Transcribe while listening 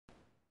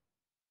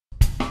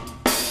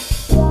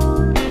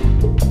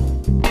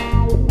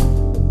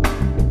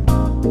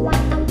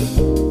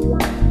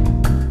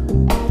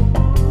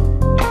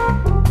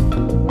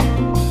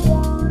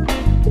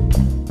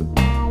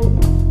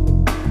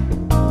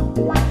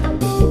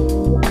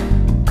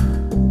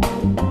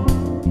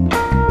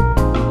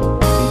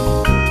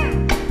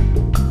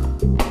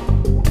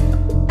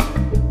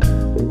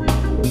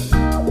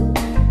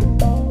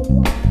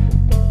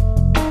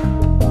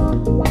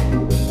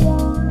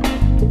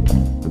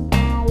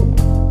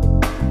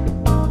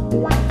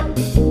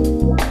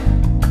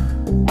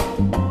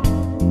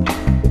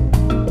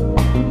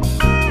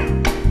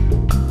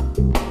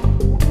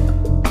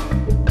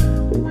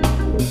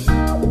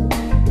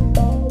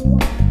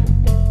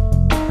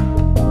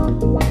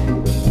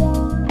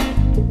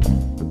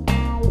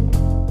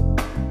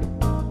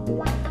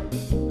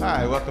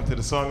welcome to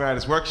the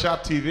Songwriters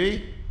Workshop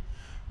TV.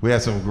 We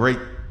have some great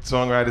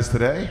songwriters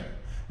today,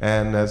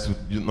 and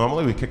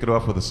normally we kick it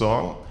off with a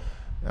song.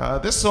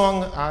 This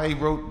song I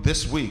wrote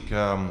this week,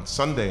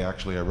 Sunday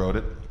actually I wrote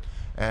it,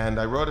 and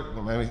I wrote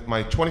it,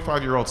 my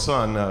 25-year-old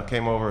son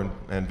came over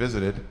and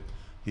visited.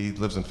 He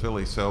lives in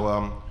Philly,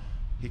 so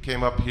he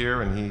came up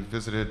here and he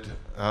visited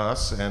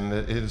us, and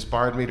it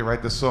inspired me to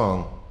write this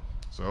song.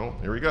 So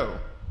here we go.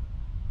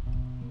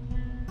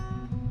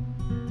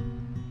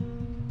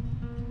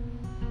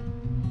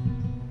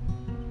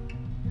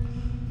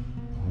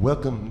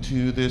 Welcome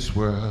to this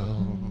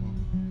world.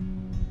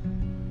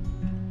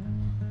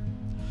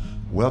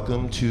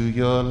 Welcome to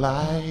your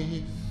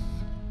life.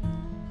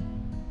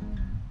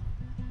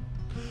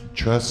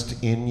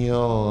 Trust in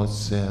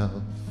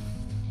yourself.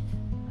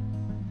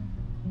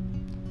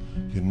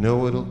 You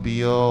know it'll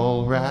be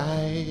all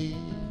right.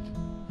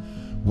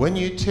 When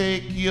you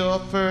take your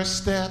first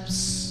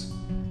steps,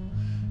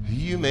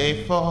 you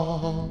may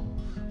fall.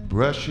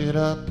 Brush it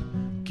up,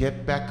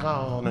 get back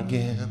on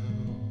again.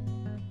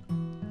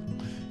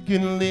 You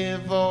can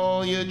live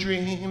all your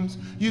dreams.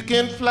 You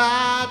can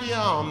fly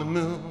beyond the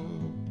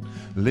moon.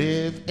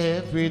 Live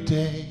every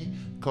day,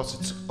 'cause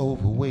it's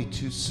over way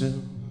too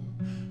soon.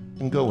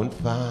 And go and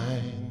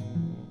find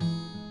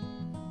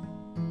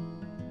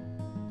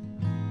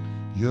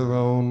your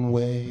own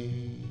way.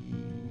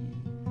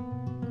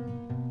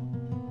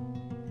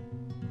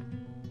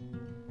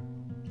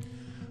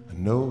 I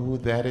know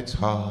that it's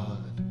hard.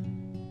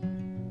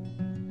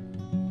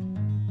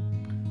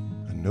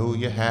 I know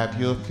you have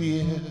your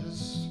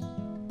fears.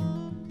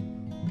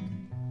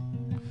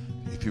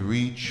 If you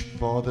reach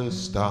for the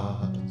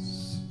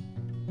stars,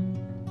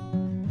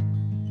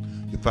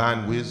 you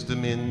find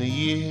wisdom in the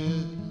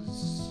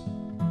years.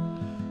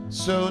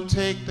 So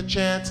take the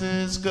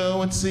chances,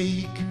 go and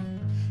seek,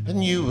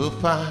 and you will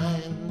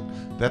find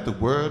that the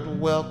world will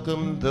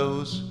welcome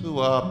those who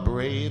are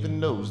brave and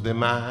knows their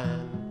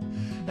mind.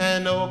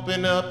 And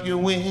open up your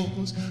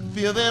wings,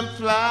 feel them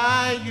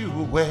fly you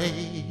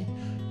away.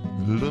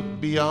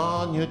 Look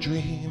beyond your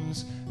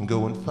dreams and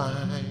go and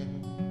find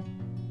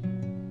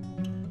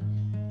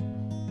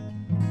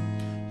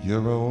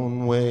your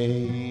own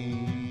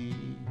way.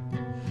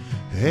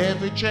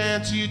 Every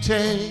chance you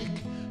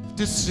take,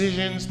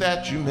 decisions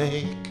that you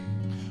make,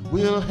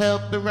 will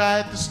help to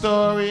write the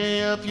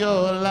story of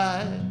your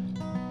life.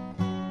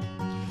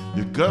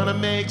 You're gonna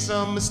make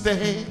some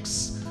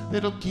mistakes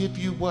that'll give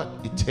you what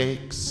it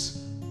takes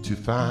to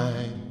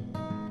find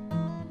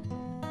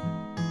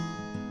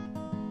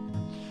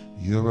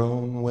your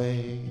own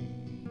way.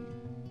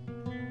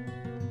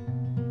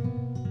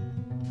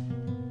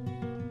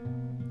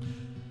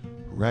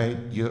 Write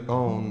your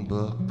own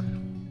book.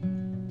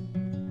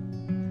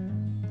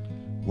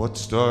 What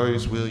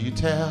stories will you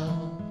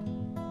tell?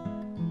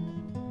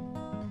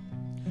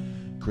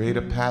 Create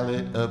a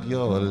palette of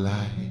your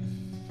life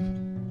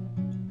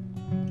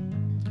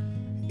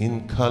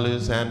in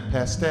colors and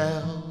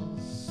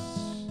pastels.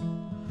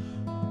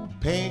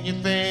 Paint your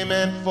fame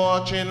and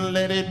fortune,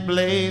 let it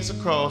blaze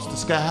across the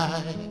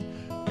sky.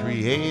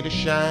 Create a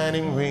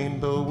shining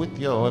rainbow with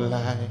your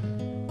light.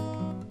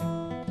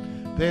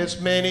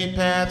 There's many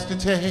paths to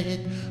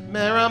take,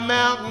 there are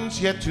mountains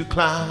yet to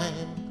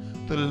climb.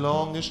 The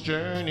longest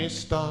journey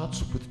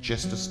starts with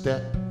just a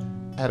step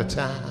at a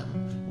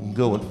time.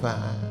 Go and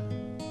find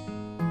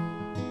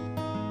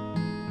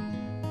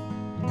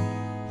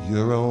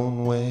your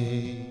own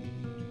way.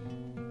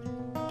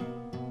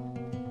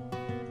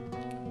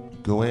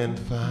 Go and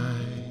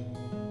find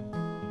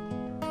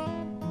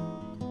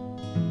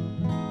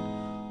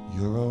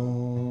your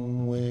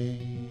own way.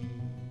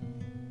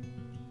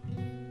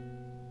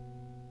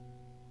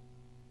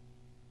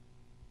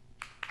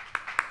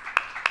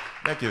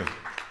 Thank you.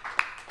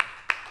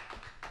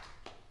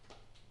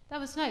 That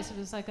was nice. It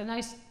was like a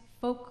nice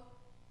folk,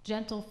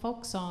 gentle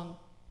folk song.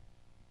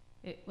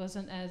 It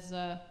wasn't as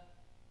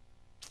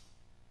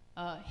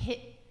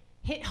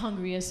hit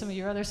hungry as some of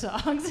your other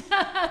songs.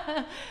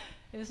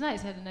 It was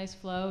nice. It had a nice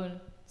flow and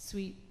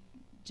sweet,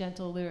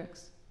 gentle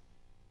lyrics.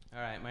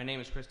 All right, my name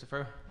is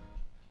Christopher.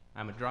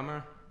 I'm a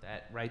drummer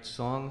that writes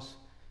songs.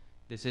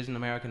 This isn't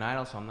American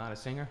Idol, so I'm not a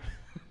singer.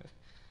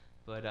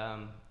 But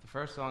the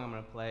first song I'm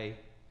going to play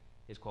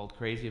is called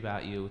Crazy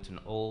About You. It's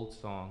an old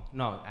song.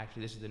 No,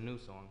 actually, this is the new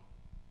song.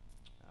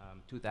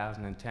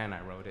 2010,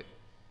 I wrote it.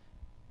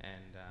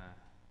 And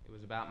it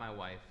was about my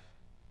wife.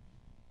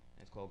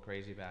 It's called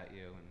Crazy About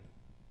You, and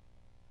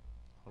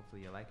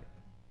hopefully you like it.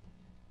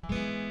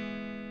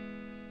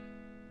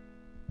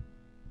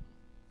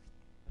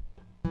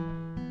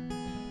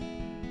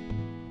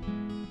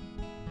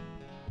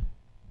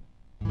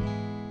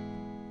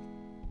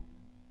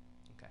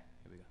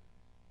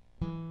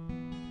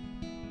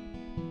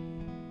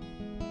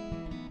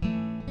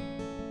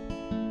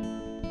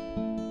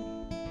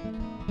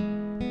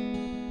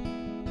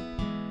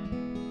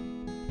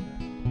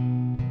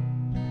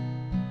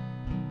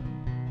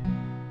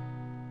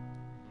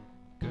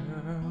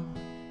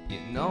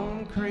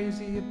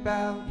 Crazy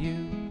about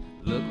you,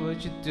 look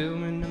what you're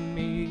doing to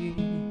me.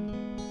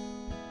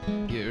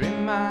 You're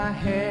in my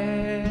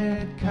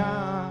head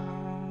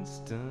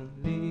constantly.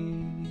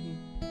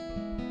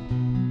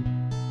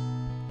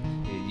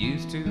 It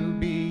used to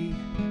be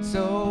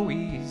so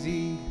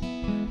easy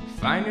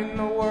finding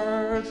the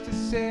words to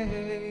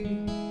say,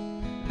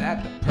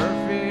 that the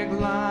perfect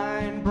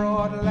line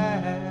brought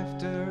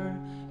laughter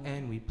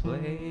and we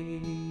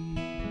played.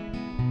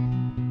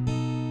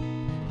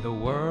 The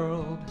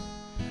world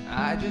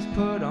I just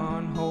put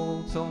on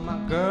hold, so my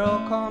girl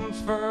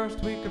comes first.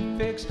 We could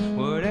fix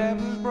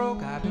whatever's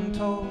broke. I've been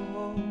told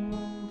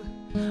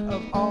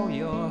of all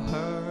your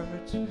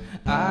hurt.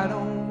 I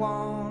don't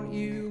want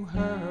you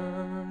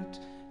hurt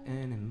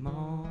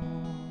anymore.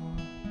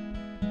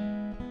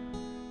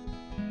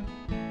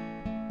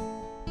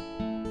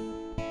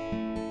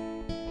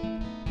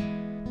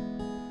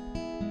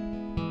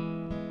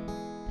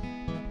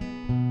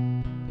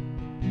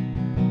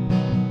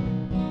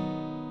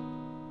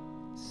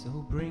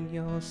 Bring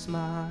your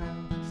smile,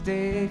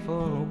 stay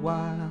for a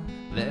while.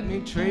 Let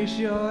me trace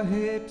your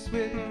hips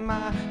with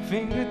my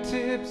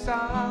fingertips.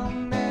 I'll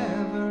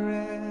never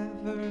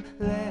ever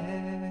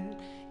let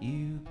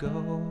you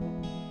go.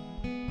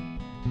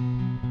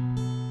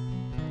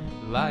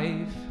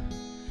 Life,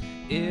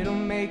 it'll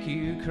make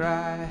you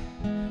cry.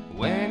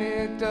 When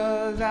it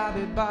does, I'll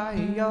be by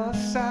your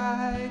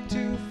side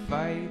to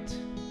fight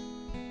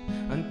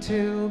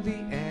until the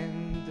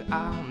end.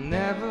 I'll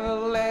never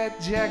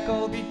let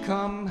Jekyll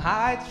become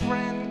Hyde's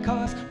friend,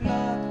 'cause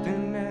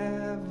nothing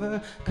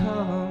ever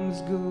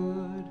comes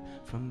good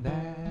from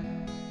that.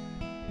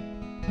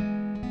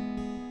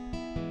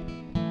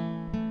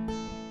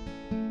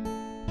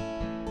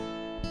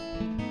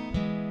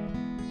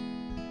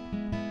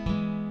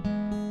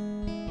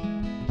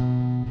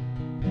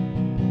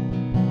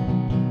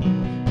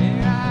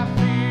 And I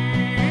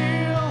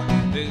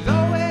feel there's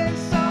always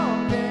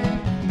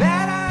something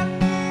that I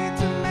need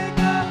to make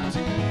up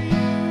to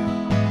you.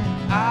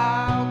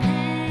 I'll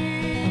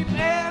keep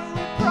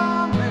every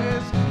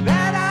promise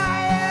that I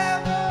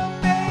ever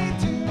made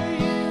to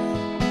you,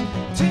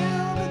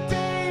 till the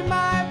day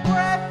my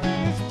breath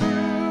is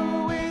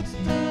through. It's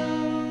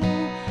through,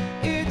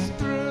 it's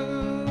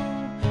through,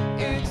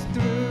 it's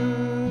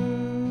through,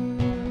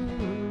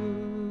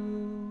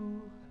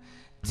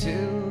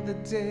 till the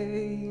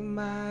day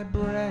my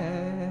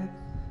breath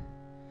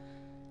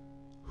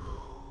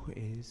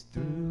is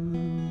through.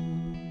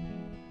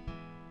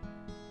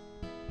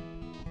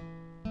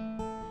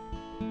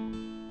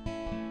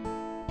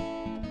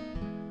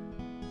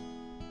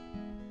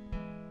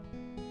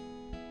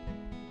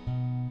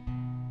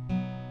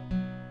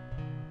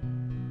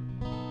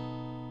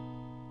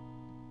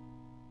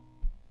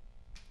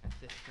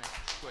 That's it.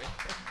 That's great.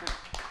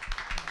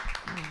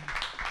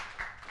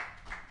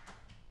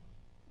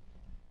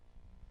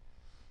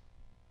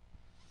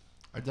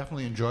 I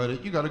definitely enjoyed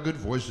it. You got a good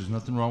voice. There's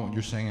nothing wrong with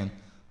your singing.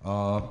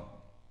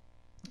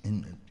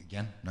 And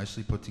again,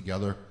 nicely put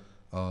together.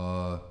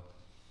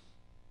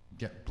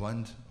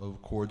 Blend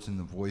of chords in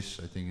the voice,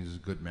 I think, is a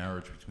good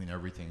marriage between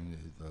everything.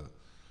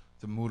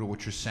 The mood of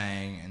what you're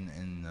saying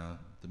and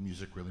the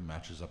music really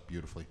matches up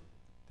beautifully.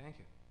 Thank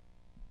you.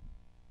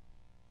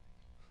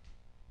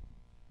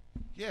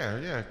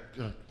 Yeah.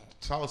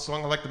 Solid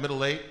song. I like the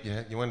middle eight.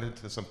 Yeah, you went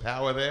into some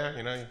power there,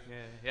 you know.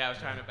 Yeah, I was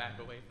trying to back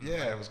away from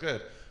Yeah, it was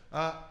good.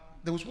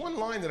 There was one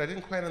line that I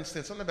didn't quite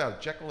understand. Something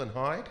about Jekyll and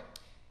Hyde.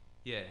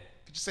 Yeah.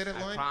 Could you say that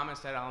line? I promise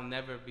that I'll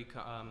never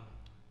become.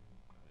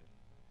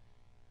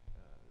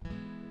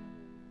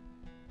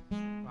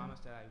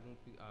 Promise that I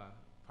won't be.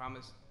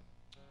 Promise.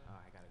 Oh,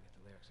 I gotta get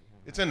the lyrics again.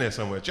 It's in there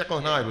somewhere. Jekyll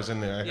and Hyde was in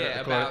there. Yeah,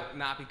 about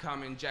not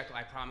becoming Jekyll.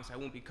 I promise I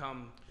won't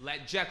become.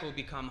 Let Jekyll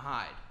become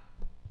Hyde.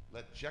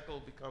 Let Jekyll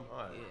become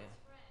Hyde.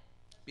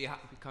 Yeah.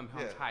 Become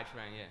Yeah. Hyde's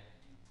friend. Yeah.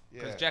 Yeah.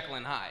 Because Jekyll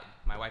and Hyde.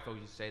 My wife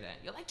always used to say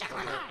that. You're like Jekyll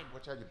and Hyde.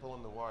 Watch out, you're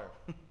pulling the wire.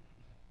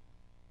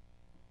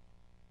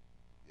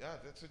 Yeah,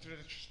 that's such an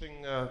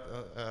interesting,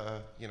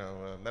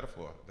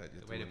 metaphor that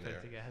you're The way to doing put there.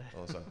 it together.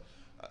 All of a sudden.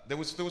 There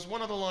was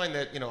one other line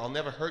that, I'll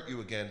never hurt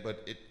you again,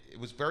 but it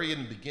was very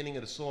in the beginning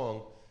of the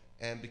song,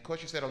 and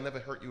because you said I'll never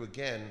hurt you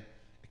again,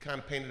 it kind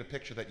of painted a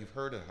picture that you've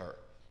heard of her.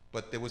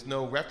 But there was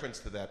no reference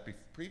to that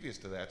previous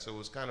to that, so it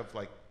was kind of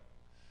like,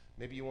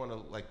 maybe you want to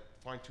like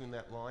fine-tune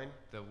that line?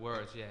 The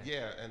words, yeah.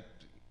 Yeah, and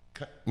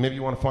maybe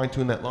you want to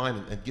fine-tune that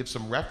line and give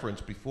some reference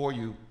before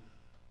you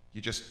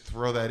just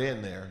throw that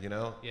in there,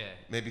 Yeah.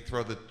 Maybe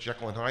throw the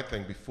Jekyll and Hyde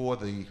thing before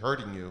the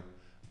hurting you,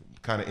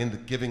 kind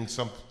of giving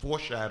some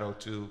foreshadow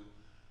to,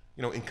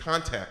 in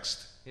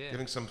context, Yeah.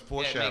 giving some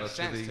foreshadow it makes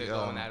sense to the, to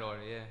go in that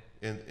order, yeah.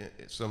 in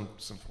some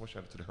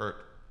foreshadow to the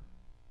hurt.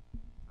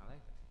 I like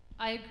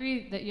that. I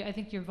agree that I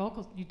think your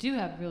vocals, you do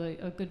have really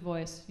a good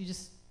voice.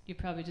 You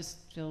probably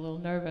just feel a little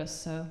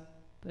nervous,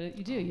 but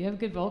you do. You have a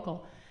good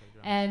vocal.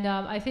 And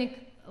I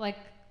think, like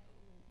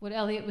what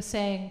Elliot was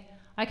saying,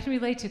 I can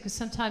relate to, because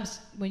sometimes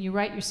when you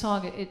write your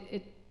song,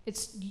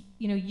 it's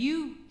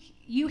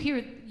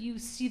you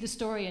see the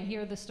story and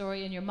hear the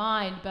story in your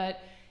mind,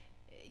 but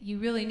you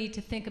really need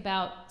to think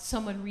about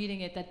someone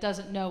reading it that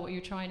doesn't know what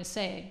you're trying to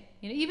say.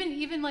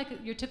 Even like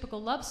your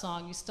typical love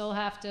song, you still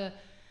have to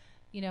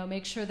you know,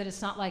 make sure that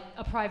it's not like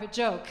a private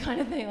joke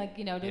kind of thing. Like,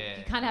 you know, Yeah,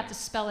 you kind of have to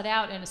spell it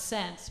out in a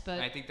sense. But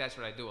And I think that's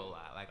what I do a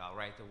lot. Like, I'll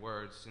write the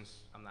words since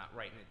I'm not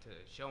writing it to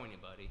show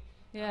anybody.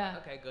 yeah,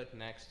 Okay, good,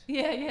 next.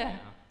 yeah, You yeah, know?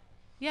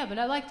 yeah. But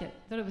I liked it.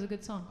 Thought it was a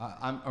good song.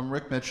 I'm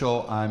Rick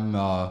Mitchell. I'm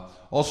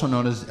also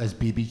known as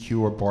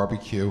BBQ or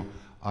Barbecue.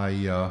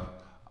 I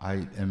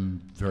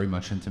am very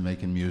much into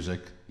making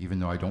music, even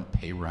though I don't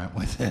pay rent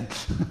with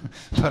it.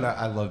 But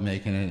I love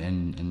making it,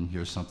 and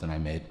here's something I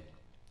made.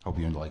 Hope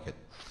you like it.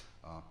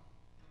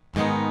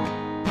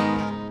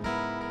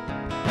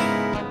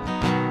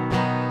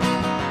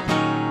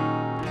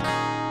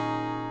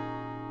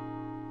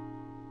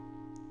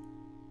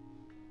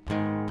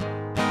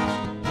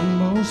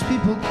 Most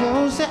people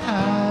close their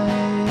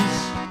eyes,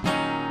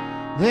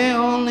 they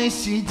only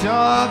see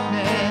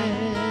darkness.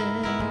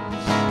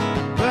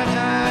 But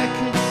I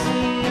could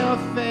see your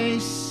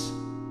face,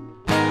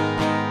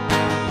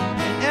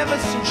 and ever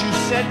since you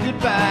said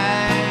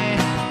goodbye,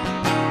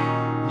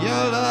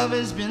 your love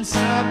has been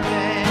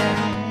something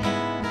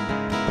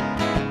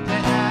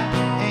that I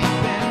ain't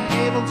been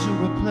able to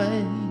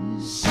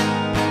replace.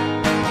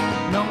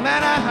 No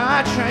matter how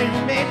I try, you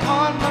remain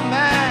on my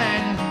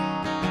mind.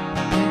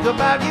 Think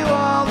about you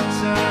all the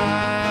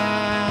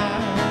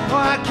time. Oh,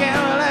 I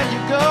can't let you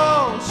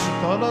go, so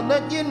thought I'd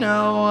let you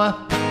know.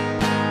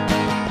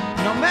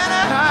 No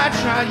matter how I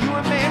try, you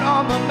remain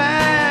on my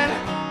mind.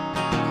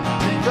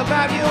 Think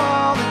about you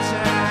all the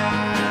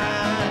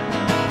time.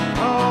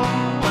 Oh,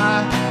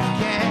 I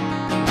can't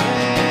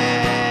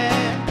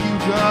let you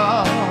go.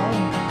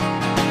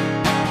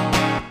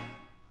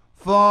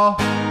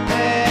 Forever,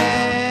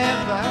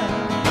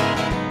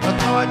 I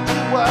thought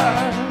you were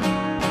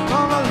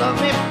gonna love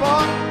me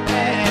forever.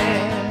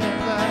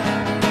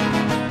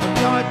 I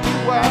thought you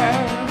were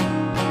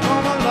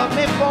gonna love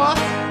me forever.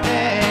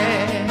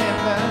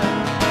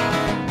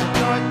 I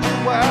thought you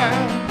were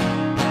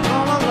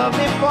gonna love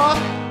me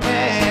forever.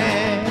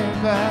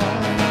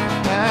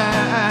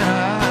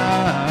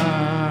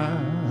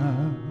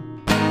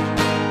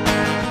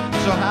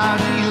 So how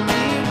do you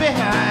leave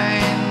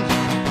behind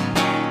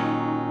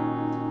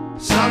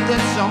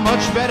something so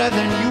much better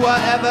than you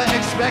are ever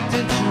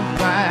expected to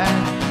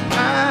find?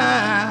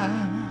 And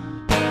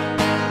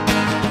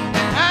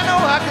I know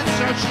I could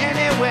search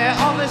anywhere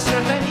on this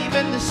earth and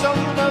even this whole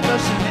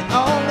universe, and it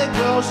only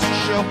goes to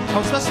show I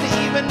was supposed to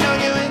even know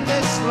you in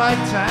this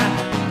lifetime.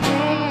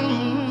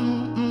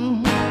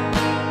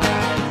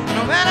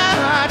 No matter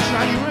how I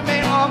try, you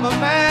remain on my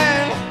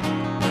mind.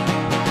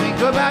 Think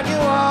about you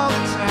all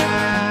the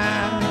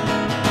time.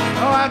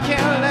 Oh, I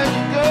can't let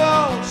you go,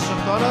 so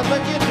thought I'd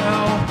let you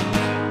know.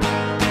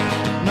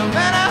 No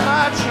matter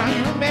how I try,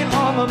 you remain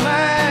on my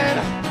mind.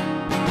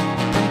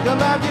 Think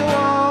about you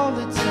all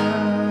the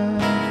time.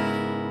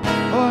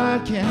 Oh, I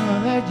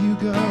can't let you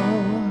go.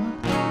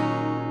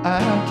 I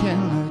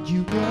can't let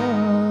you go.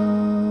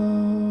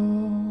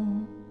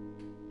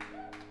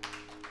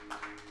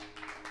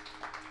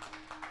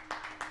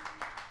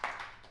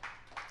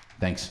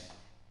 Thanks.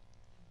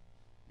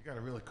 You got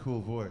a really cool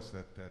voice,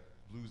 that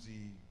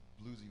bluesy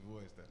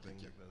voice, that thing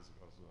that does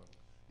also.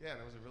 Yeah, and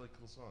it was a really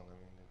cool song. I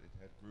mean, it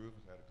had groove,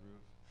 it had a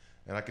groove,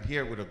 and I could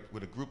hear it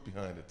with a group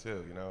behind it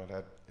too. You know,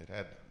 it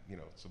had you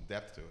know, some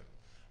depth to it.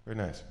 Very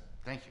nice.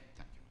 Thank you.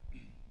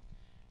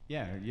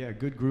 Yeah,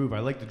 good groove. I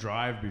like the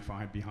drive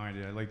behind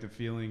it. I like the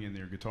feeling in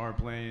their guitar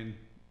playing,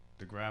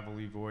 the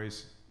gravelly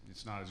voice.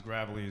 It's not as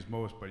gravelly as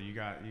most, but you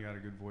got a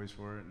good voice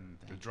for it, and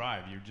the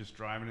drive. You're just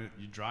driving it.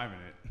 You're driving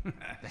it.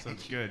 So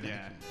it's good.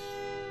 Yeah.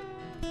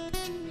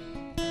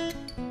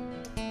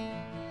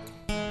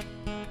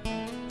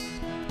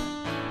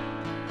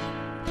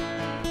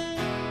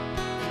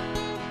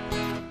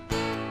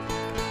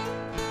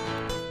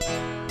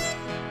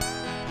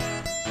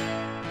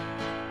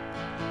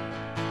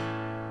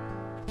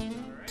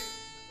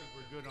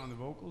 On the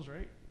vocals,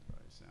 right?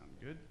 Probably sound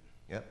good.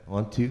 Yep.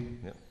 1, 2.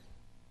 Yep.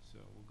 So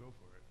we'll go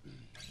for it.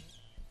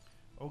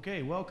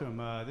 Okay, welcome.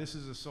 This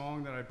is a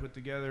song that I put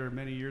together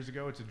many years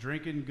ago. It's a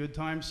drinking good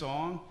time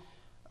song.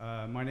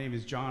 My name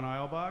is John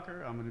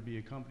Eilbacher. I'm going to be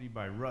accompanied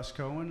by Russ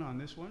Cohen on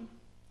this one.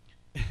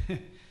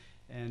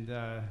 And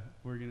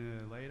we're going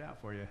to lay it out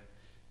for you.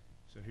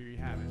 So here you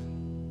have it.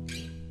 1,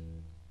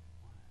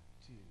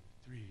 2,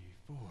 3,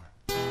 4.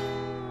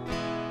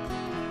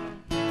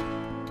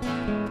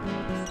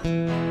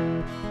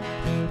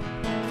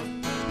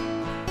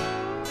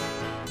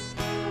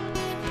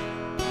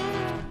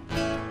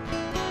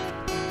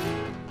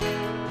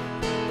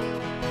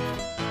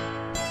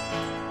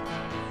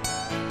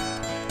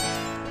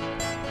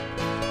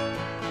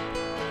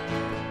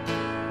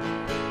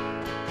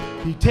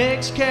 He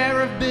takes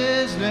care of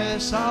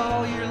business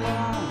all year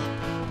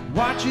long,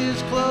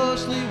 watches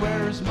closely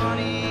where his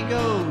money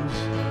goes.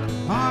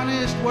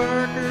 Honest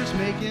workers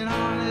making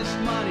honest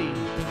money,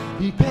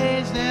 he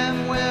pays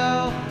them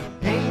well,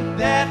 ain't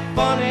that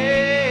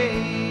funny?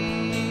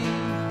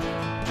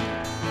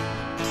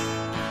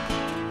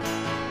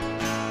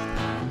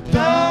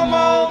 Dumb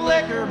old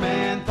liquor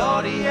man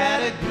thought he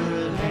had a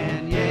good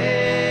hand, yeah.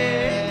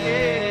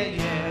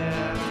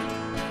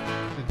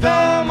 The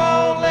dumb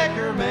old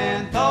liquor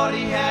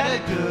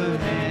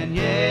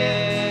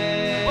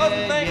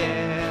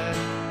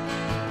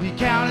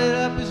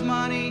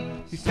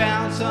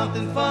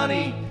something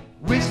funny.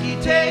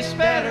 Whiskey tastes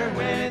better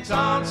when it's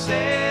on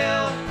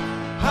sale,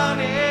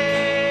 honey.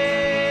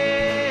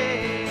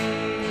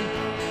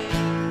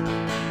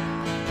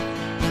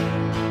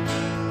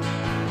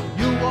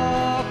 You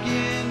walk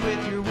in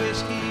with your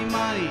whiskey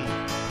money.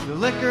 The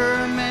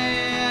liquor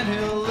man,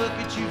 he'll look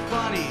at you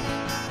funny.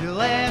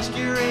 He'll ask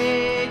your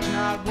age,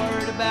 not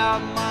worried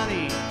about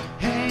money.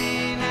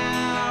 Hey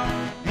now,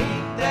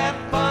 ain't that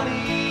funny?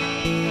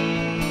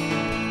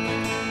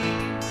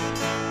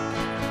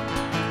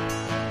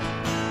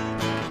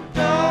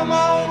 Dumb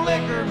old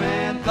liquor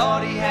man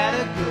thought he had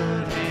a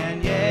good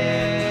hand,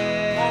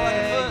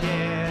 yeah,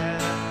 yeah.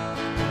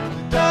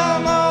 The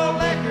dumb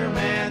old liquor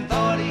man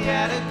thought he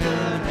had a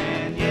good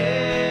hand,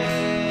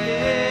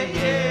 yeah,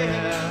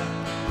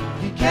 yeah.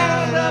 He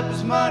counted up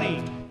his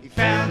money, he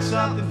found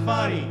something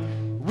funny.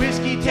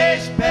 Whiskey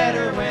tastes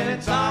better when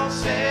it's on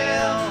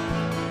sale,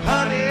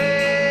 honey.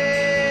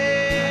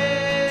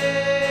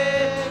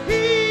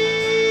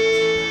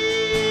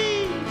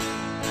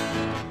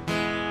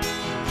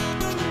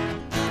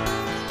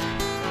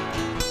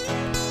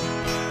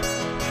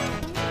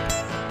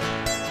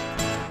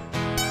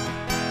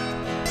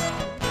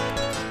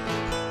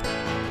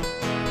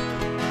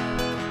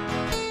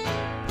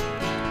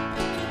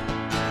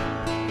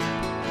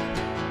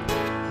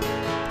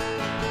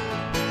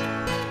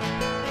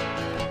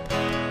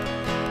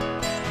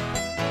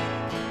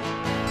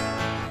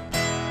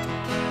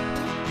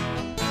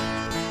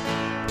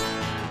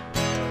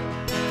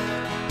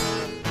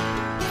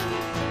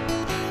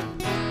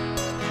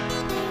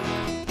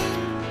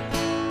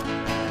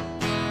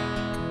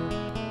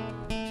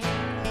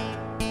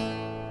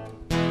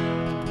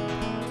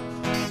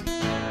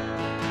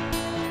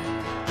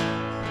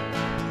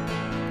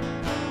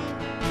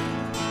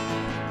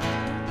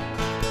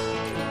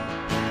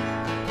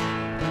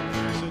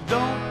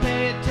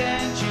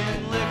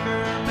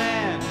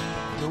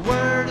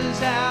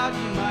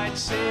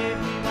 Save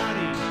me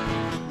money,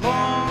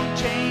 long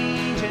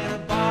change and a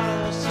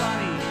bottle of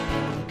Sunny.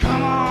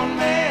 Come on,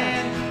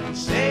 man,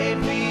 save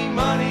me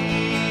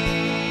money.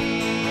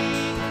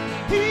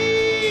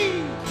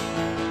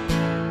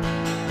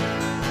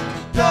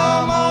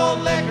 Dumb old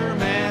liquor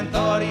man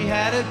thought he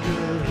had a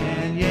good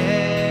hand,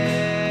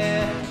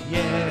 yeah,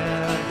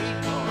 yeah.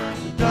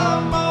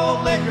 Dumb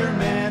old liquor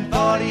man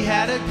thought he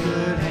had a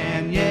good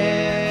hand,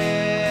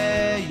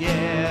 yeah,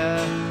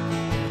 yeah.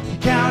 He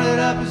counted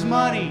up his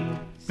money,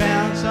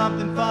 found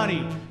something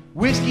funny.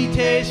 Whiskey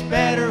tastes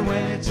better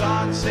when it's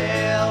on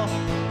sale,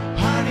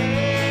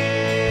 honey.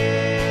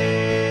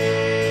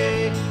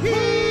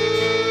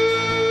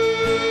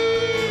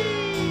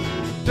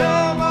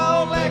 Dumb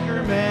old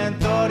liquor man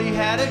thought he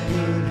had a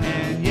good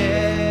hand,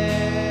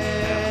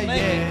 yeah,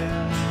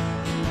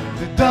 yeah.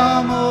 The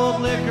dumb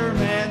old liquor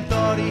man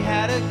thought he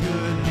had a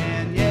good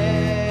hand,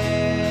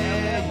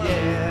 yeah,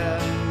 yeah.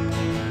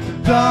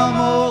 The dumb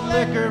old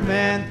liquor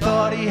man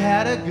thought he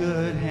had a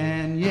good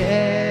hand, yeah.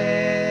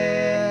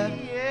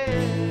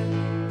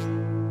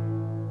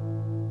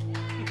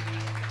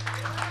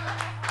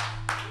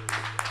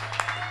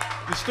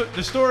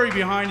 The story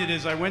behind it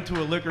is I went to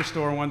a liquor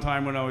store one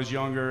time when I was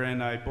younger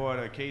and I bought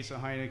a case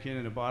of Heineken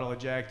and a bottle of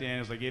Jack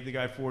Daniels. I gave the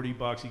guy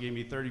 $40. He gave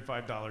me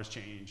 $35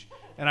 change.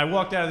 And I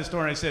walked out of the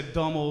store and I said,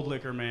 dumb old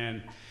liquor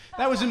man.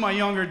 That was in my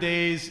younger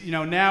days. You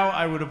know, now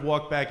I would have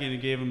walked back in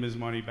and gave him his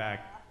money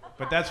back.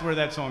 But that's where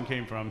that song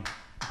came from.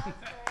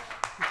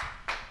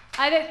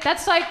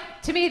 That's like,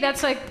 to me,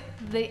 that's like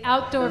the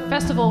outdoor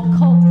festival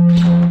cult.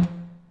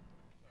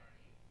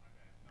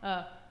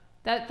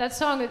 That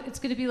song, it's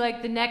going to be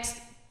like the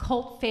next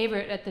cult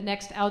favorite at the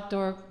next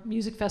outdoor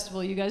music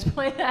festival you guys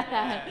play that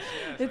at.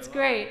 Yes, it's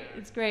great.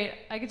 It's great.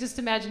 I could just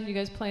imagine you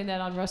guys playing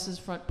that on Russ's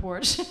front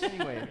porch.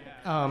 Anyway,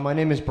 my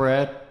name is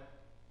Brad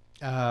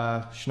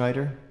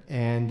Schneider,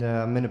 and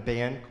I'm in a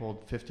band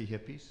called 50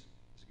 Hippies.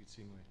 As you can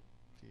see my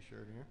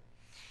t-shirt here.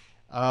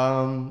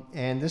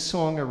 And this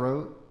song I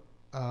wrote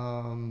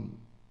a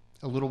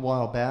little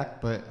while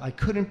back, but I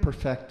couldn't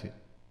perfect it.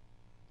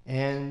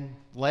 And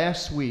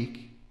last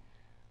week,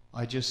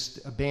 I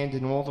just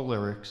abandoned all the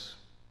lyrics,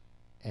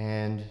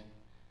 and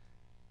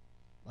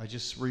I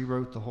just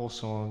rewrote the whole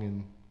song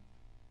and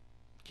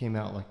came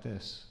out like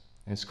this.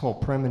 And it's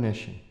called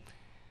Premonition.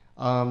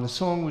 The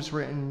song was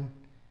written,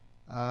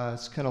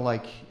 it's kind of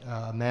like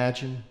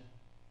Imagine,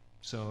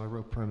 so I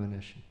wrote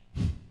Premonition.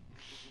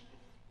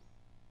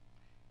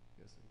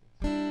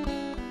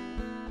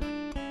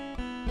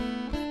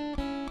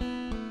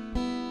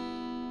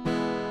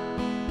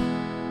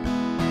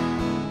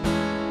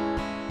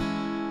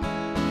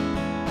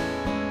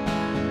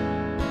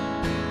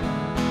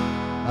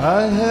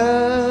 I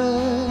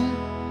had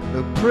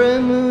a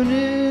premonition.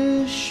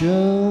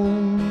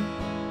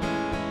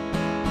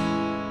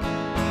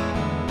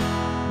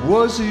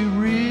 Was it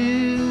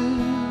real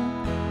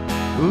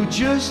or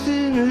just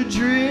in a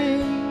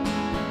dream?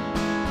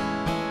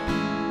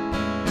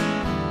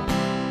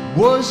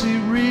 Was it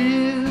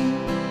real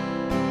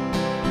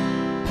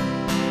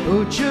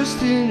or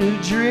just in a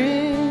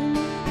dream?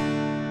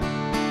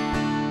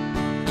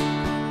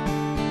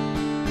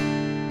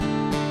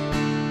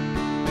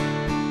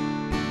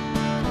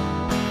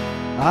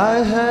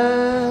 I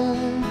had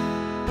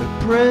a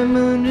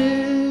premonition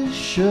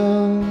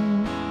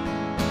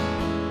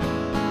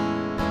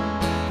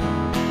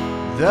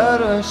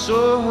that I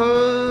saw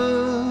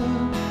her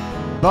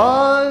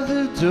by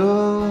the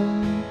door.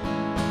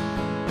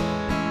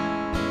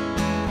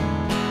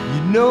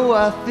 You know,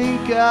 I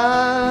think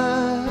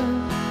I've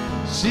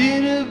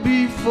seen her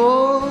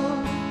before.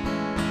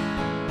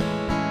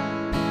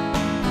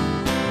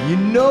 You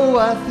know,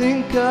 I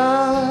think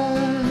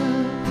I've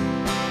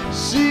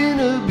seen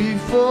her before.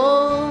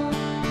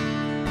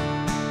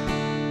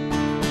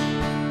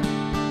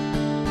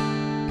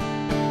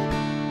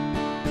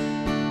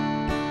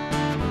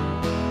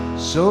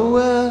 So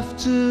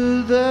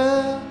after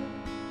that,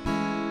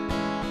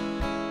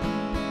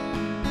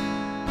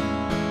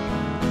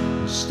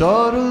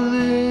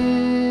 startling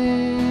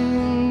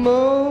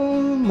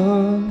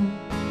moment,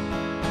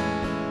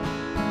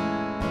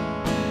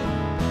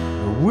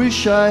 I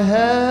wish I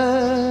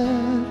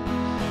had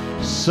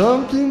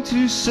something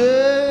to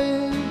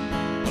say.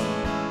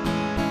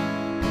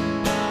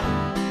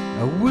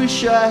 I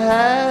wish I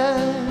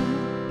had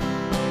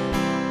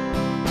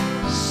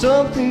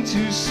something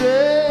to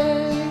say.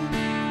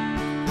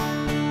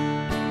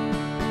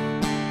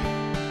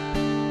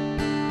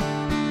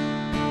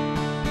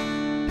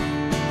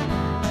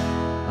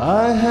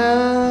 I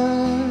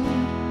had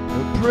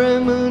a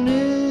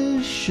premonition.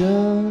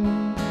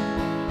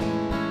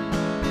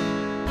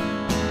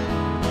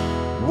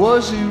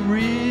 Was it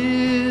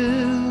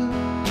real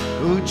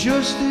or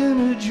just in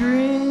a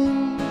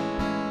dream?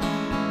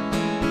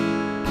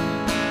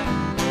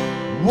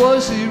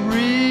 Was it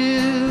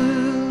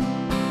real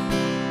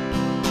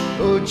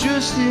or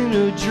just in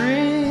a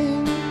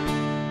dream?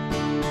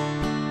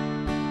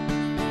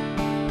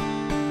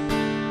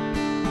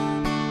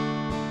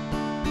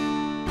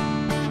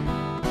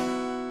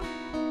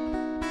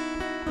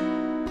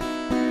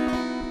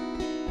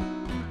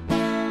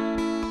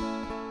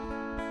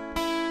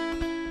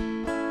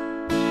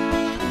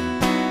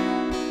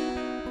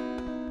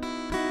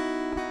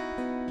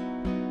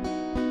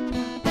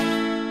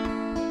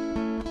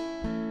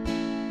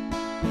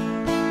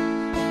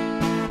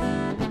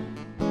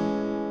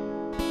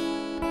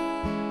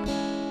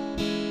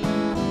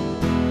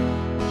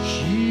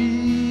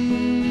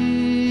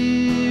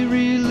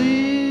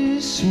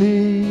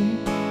 Me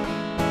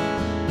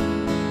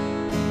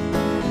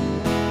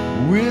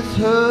with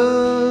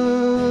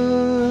her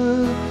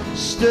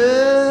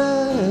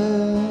stare.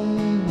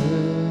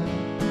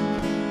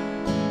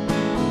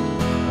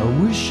 I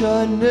wish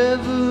I'd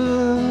never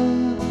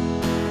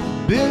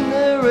been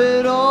there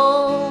at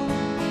all.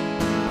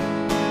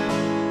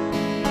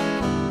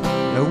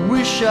 I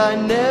wish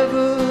I'd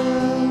never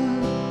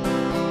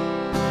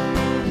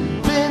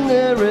been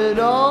there at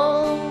all.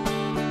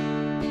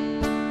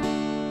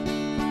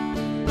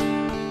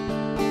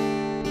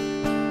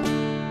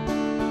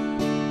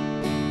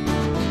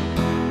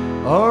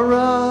 Our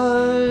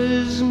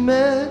eyes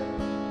met,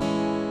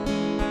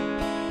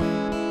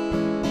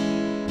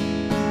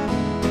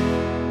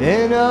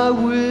 and I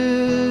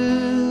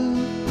will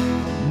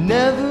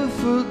never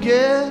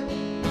forget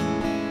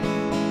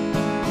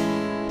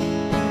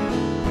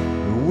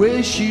the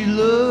way she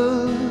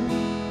looked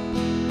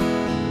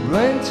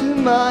right into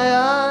my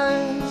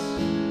eyes,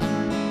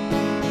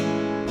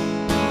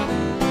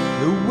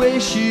 the way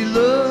she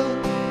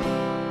looked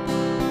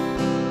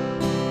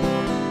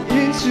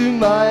into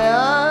my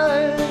eyes.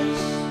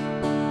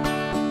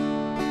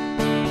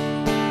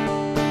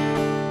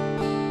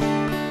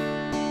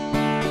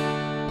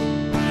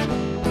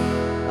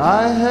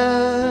 I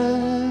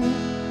had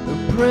a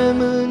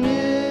premonition.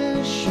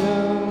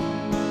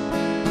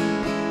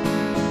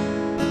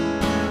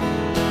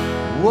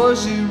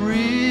 Was it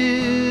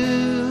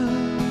real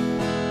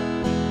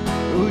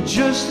or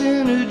just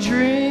in a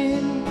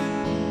dream?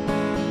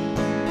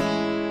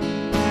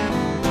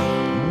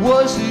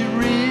 Was it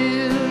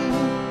real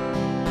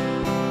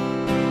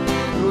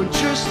or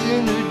just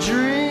in a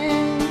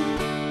dream?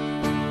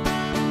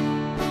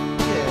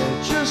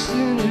 Yeah, just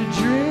in a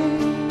dream.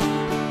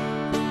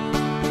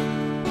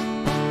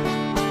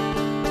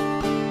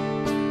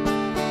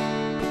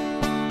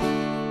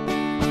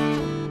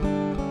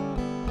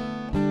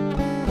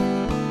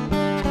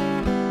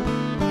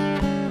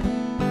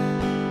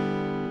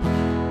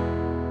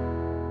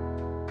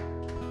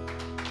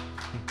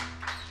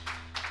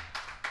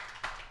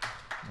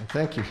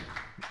 Thank you.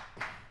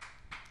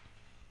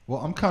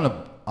 Well,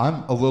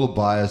 I'm a little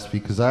biased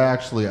because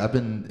I've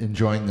been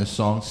enjoying this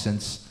song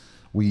since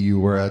you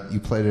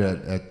played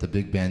it at the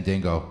Big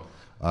Bandingo.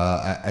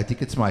 I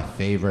think it's my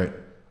favorite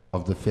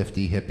of the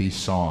 50 Hippies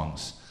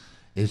songs.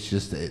 It's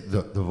just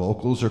the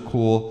vocals are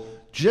cool.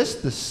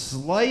 Just the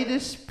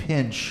slightest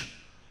pinch,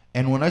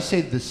 and when I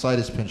say the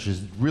slightest pinch,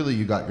 is really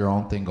you got your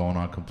own thing going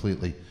on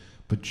completely,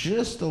 but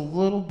just a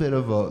little bit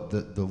of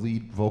the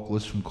lead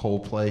vocalist from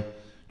Coldplay.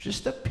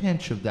 Just a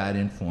pinch of that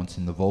influence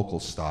in the vocal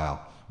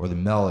style or the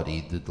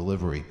melody, the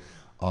delivery.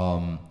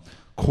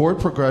 Chord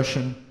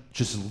progression,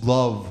 just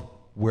love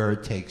where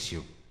it takes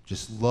you.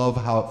 Just love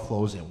how it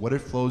flows in, what it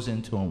flows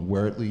into, and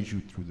where it leads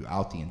you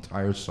throughout the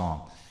entire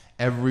song.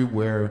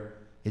 Everywhere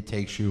it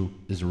takes you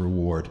is a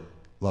reward.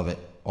 Love it.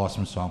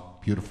 Awesome song.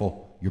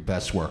 Beautiful. Your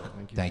best work.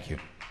 Thank you.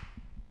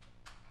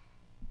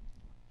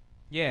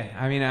 Yeah,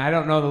 I mean, I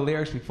don't know the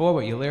lyrics before,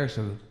 but your lyrics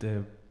are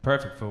they're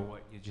perfect for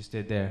what you just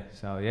did there.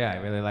 So yeah, I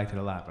really liked it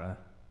a lot, brother.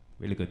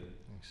 Really good.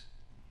 Thanks.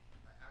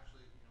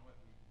 Actually, you know what?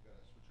 We gotta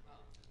switch it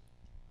over to.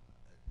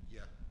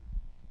 Yeah.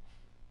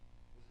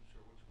 Wasn't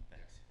sure which one.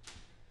 Thanks.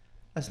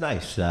 That's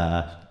nice.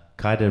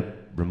 Kind of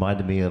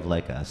reminded me of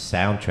like a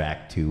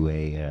soundtrack to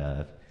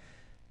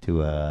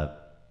a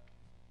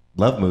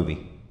love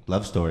movie,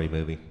 love story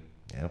movie.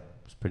 Yeah,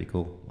 it's pretty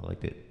cool. I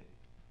liked it.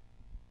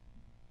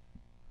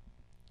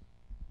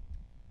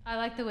 I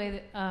like the way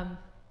that,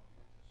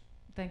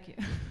 thank you.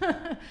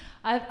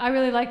 I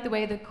really like the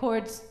way the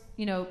chords,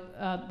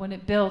 when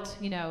it built,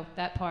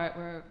 that part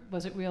where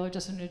was it real or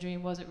just in a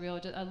dream, was it real?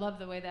 I love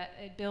the way that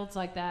it builds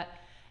like that.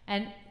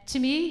 And to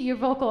me, your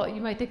vocal, you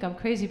might think I'm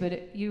crazy,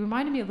 but you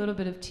reminded me a little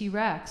bit of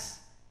T-Rex,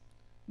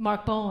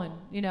 Mark Bolan,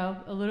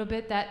 a little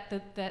bit,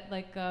 that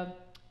like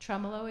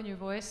tremolo in your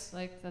voice,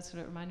 like that's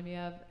what it reminded me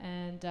of.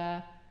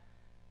 And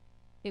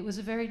it was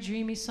a very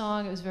dreamy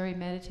song. It was very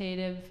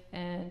meditative,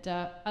 and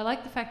I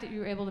like the fact that you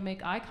were able to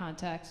make eye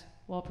contact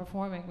while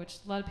performing, which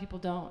a lot of people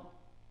don't.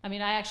 I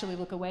mean, I actually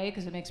look away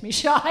because it makes me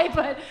shy,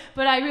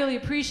 but I really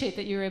appreciate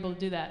that you were able to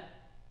do that.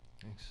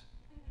 Thanks.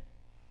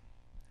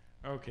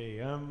 Okay,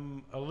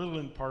 I'm a little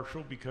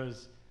impartial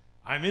because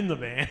I'm in the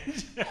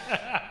band,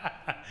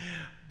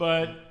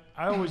 but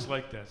I always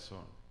liked that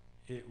song.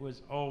 It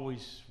was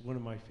always one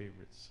of my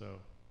favorites, so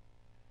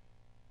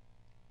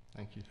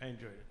Thank you. I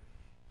enjoyed it.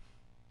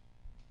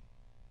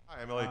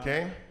 Hi, I'm Elliot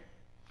Kane.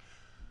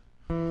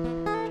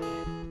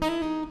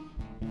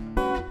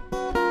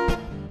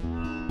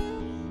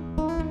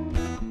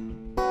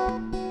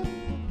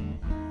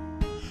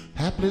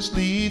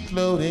 Haplessly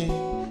floating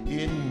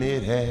in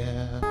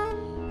midair.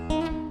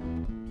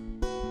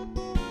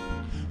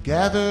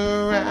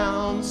 Gather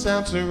round,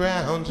 sound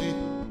surrounds you.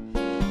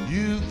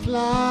 You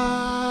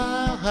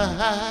fly,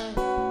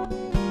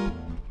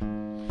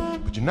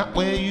 but you're not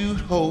where you'd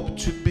hope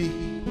to be.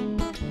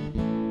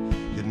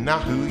 You're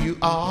not who you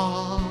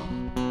are.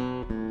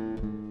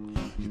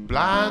 You're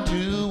blind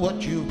to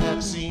what you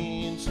have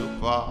seen so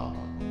far.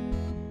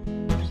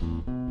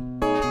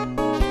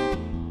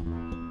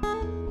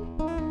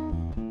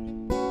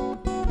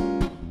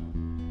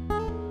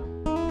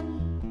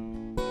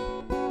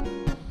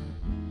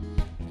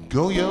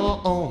 Go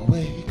your own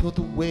way, go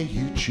the way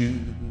you choose.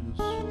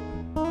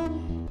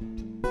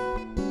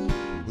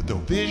 With no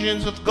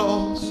visions of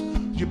goals,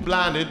 you're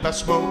blinded by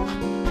smoke.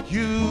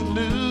 You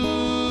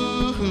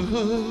lose.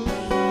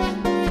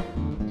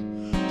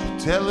 So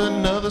tell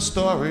another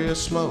story of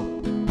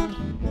smoke,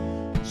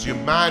 so your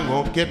mind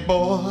won't get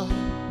bored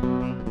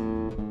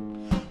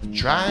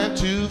trying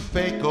to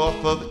fake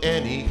off of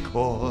any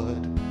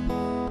chord.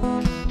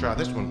 Try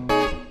this one.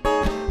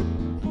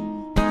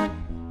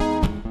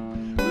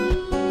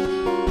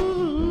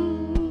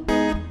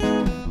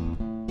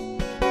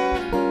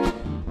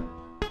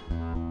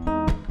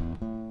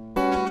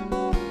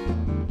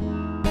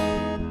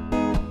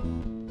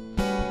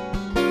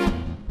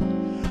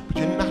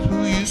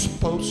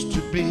 Supposed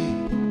to be.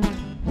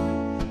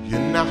 You're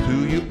not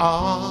who you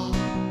are.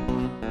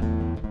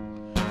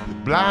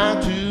 You're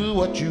blind to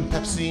what you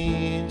have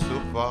seen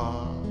so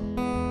far.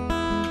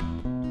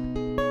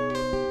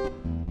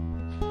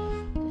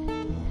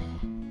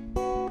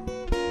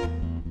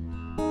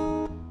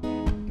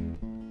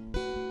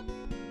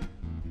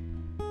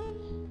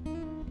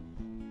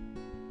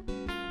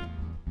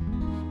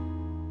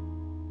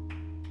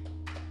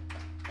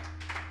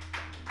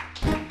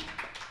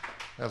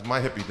 That was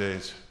my hippie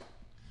days.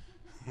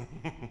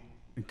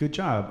 Good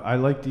job. I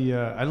like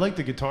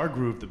the guitar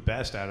groove the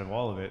best out of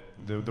all of it.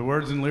 The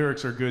words and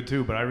lyrics are good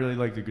too, but I really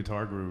like the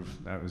guitar groove.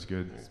 That was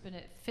good.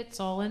 It fits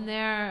all in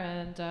there,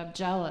 and I'm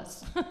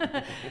jealous.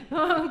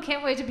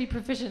 Can't wait to be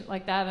proficient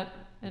like that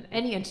in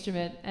any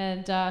instrument.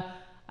 And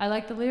I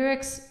like the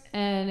lyrics,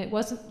 and it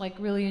wasn't like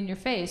really in your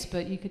face,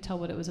 but you could tell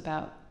what it was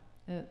about.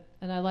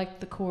 And I liked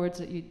the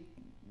chords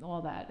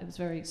all that. It was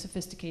very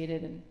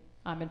sophisticated, and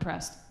I'm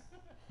impressed.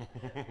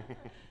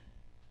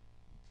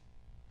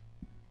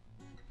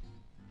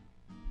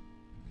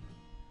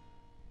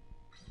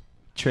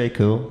 Trey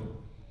cool.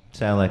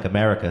 Sound like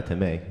America to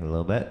me a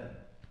little bit.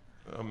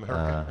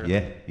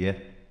 America. Yeah.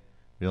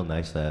 Real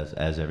nice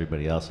as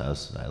everybody else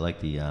has. I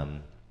like the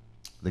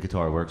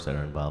guitar works that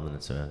are involved in it.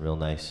 It's real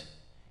nice,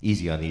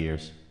 easy on the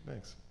ears.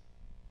 Thanks.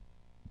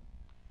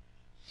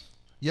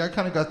 Yeah, I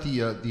kind of got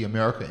the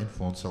America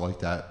influence. I like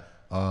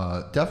that.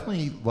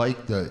 Definitely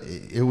like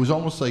it was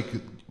almost like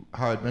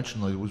how I'd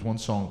mentioned. Like, it was one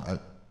song I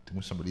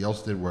think somebody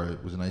else did where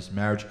it was a nice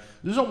marriage.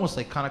 It was almost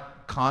like kind of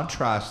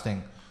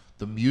contrasting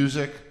the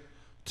music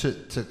to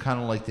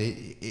kind of like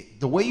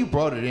the way you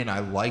brought it in. I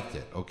liked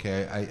it.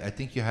 Okay, I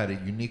think you had a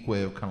unique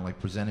way of kind of like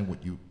presenting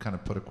what you kind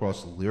of put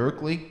across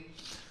lyrically.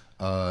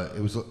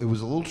 It was a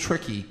little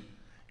tricky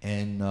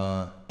and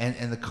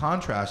the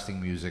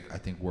contrasting music I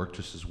think worked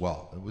just as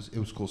well. It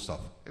was cool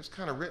stuff. It was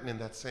kind of written in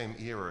that same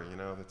era, you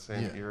know, that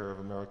same Yeah. era of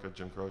America,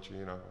 Jim Croce,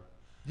 you know.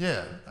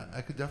 Yeah,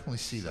 I could definitely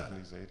see that.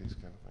 70s, 80s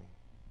kind of thing.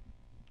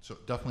 So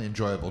definitely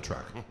enjoyable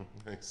track.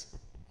 Thanks.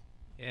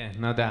 Yeah,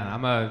 no doubt.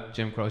 I'm a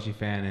Jim Croce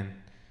fan, and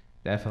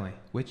definitely.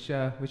 Which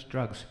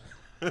drugs?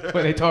 What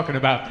are they talking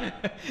about?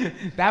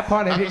 That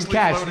part I didn't Obviously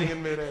catch. floating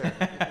in midair.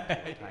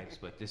 Types,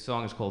 but this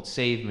song is called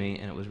 "Save Me,"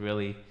 and it was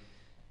really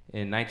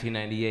in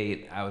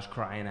 1998. I was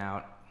crying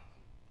out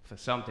for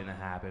something to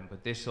happen,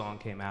 but this song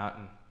came out,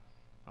 and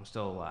I'm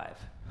still alive.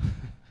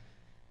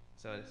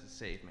 So this is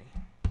 "Save Me."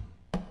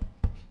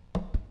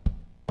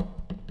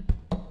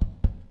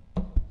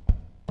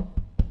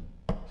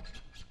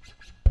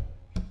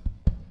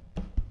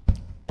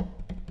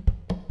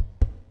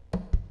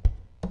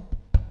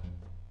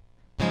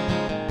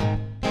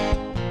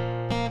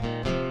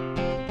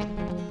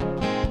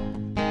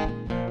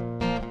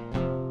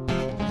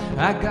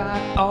 I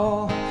got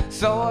all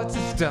sorts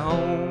of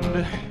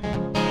stoned,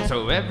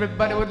 so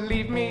everybody would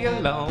leave me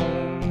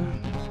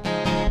alone.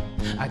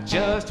 I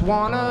just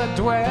wanna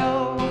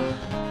dwell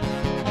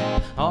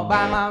all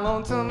by my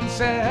lonesome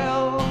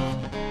self.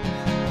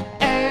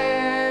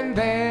 And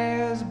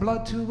there's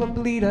blood to a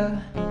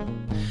bleeder,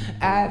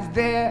 as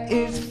there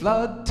is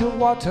flood to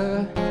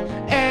water.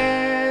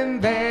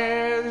 And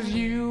there's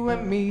you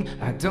and me.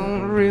 I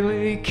don't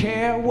really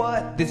care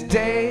what this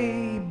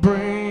day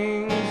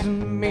brings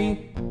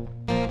me.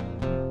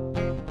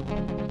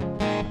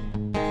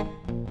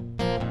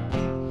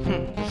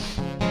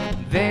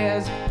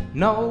 There's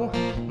no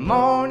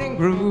morning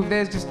groove,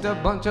 there's just a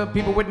bunch of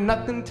people with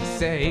nothing to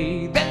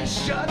say. Then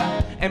shut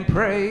up and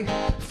pray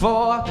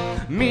for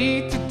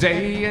me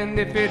today. And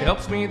if it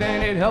helps me,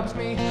 then it helps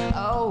me,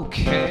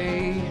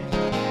 okay.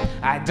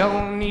 I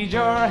don't need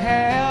your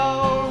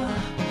help,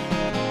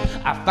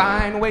 I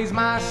find ways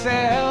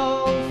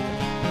myself.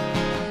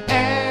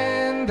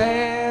 And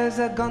there's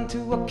a gun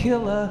to a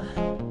killer,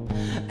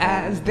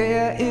 as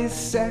there is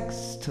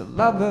sex to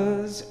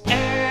lovers.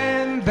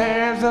 And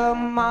there's a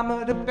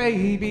mama to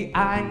baby.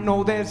 I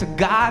know there's a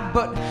God,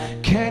 but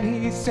can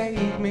he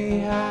save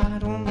me? I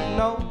don't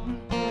know,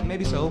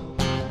 maybe so.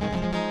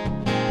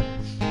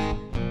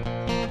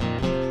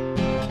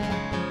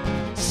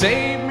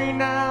 Save me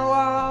now,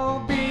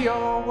 I'll be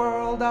your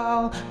world,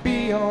 I'll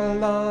be your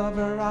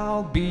lover,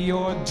 I'll be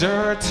your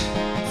dirt.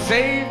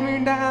 Save me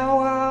now,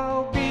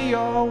 I'll be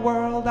your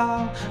world,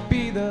 I'll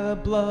be the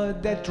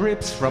blood that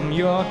drips from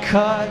your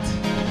cut.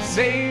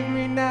 Save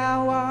me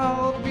now,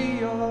 I'll be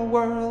your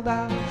world,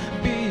 I'll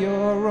be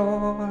your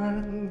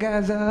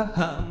orgasm.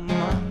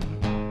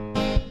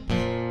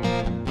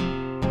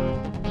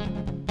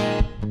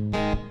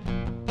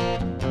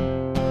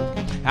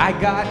 I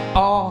got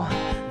all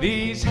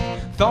these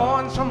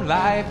thorns from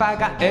life, I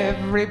got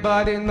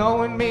everybody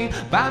knowing me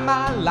by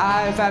my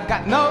lies. I've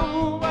got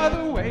no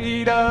other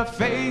way to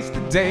face the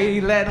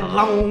day, let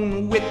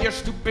alone with your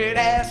stupid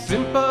ass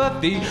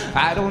sympathy.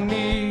 I don't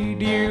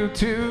need you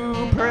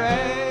to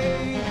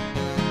pray,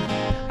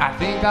 I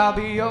think I'll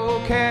be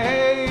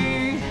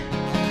okay.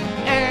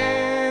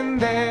 And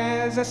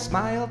there's a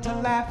smile to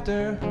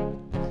laughter,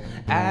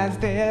 as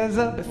there's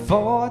a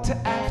before to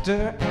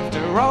after.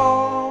 After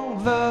all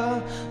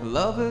the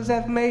lovers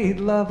have made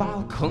love,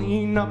 I'll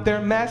clean up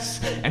their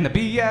mess and the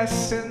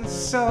BS, and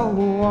so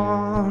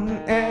on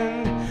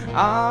and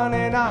on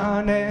and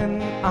on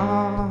and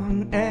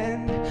on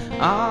and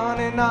on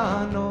and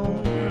on.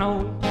 Oh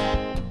no.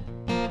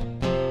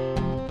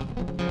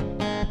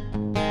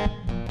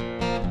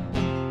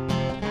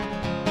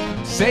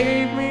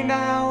 Save me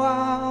now,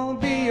 I'll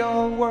be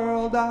your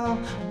world, I'll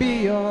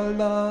be your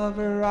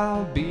lover,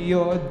 I'll be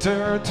your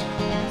dirt.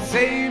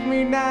 Save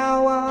me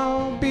now,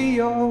 I'll be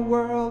your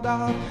world,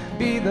 I'll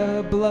be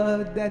the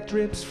blood that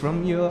drips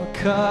from your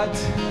cut.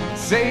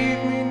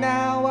 Save me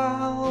now,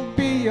 I'll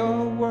be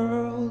your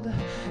world.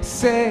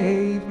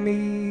 Save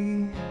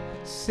me,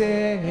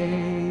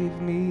 save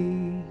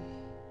me.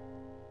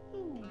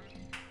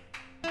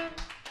 And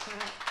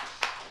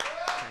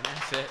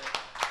that's it.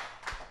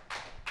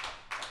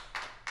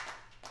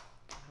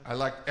 I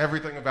like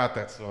everything about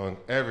that song,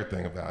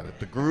 everything about it.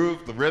 The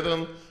groove, the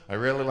rhythm. I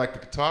really like the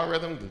guitar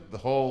rhythm, the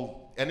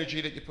whole energy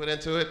that you put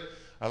into it.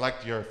 I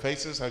liked your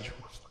faces as you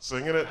were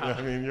singing it.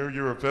 I mean,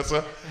 you're a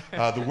pisser.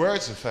 The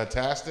words are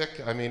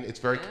fantastic. I mean, it's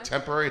very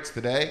contemporary. It's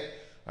today.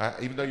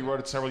 Even though you wrote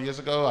it several years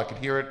ago, I could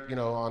hear it, you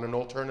know, on an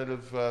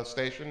alternative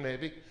station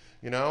maybe,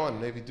 you know, and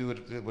maybe do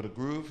it with a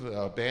groove,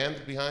 a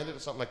band behind it or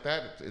something like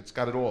that. It's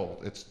got it all.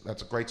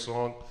 That's a great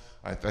song.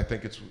 I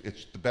think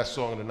it's the best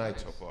song of the night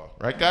so far.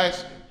 Right,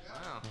 guys?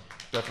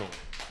 Definitely.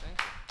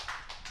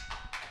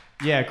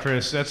 Yeah,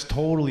 Chris, that's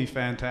totally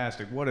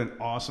fantastic. What an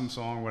awesome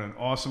song, what an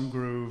awesome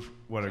groove,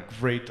 what a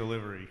great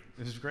delivery.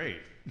 This is great.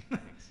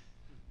 Thanks.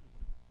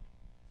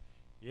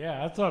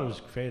 Yeah, I thought it was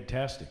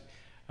fantastic.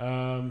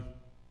 It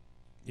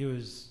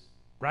was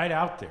right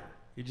out there.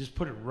 You just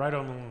put it right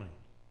on the line.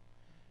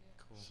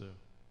 Cool. So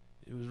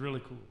it was really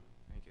cool.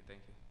 Thank you,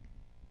 thank you.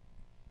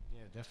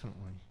 Yeah,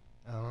 definitely.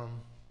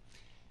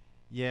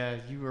 Yeah,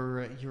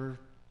 your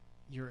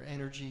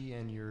energy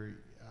and your,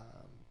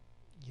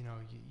 you know,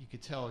 you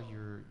could tell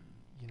your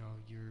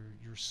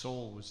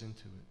soul was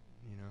into it,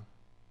 you know.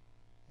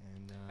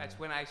 And That's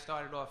when I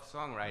started off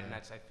songwriting.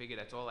 Yeah. I figured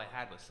that's all I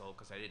had was soul,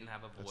 because I didn't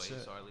have a That's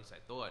voice, it. or at least I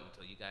thought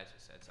until you guys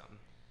just said something.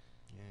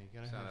 yeah, you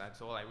gotta So have,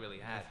 that's all I really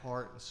had. have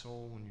heart and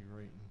soul when you're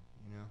writing,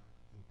 you know,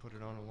 and put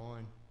it on a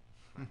line.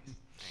 Thank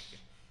you.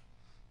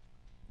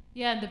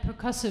 Yeah, and the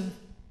percussive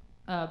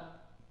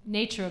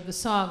nature of the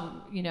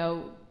song, you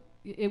know,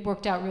 it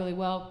worked out really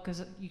well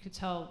because you could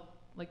tell,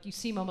 like, you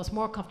seem almost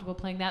more comfortable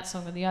playing that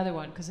song than the other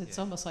one because it's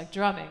almost like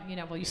drumming. You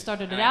know, well, you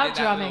started it And I out did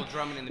that drumming, little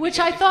drumming in the which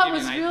beginning I just to thought give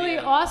was you an really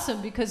idea.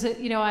 awesome because,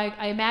 you know,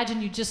 I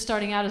imagine you just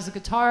starting out as a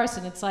guitarist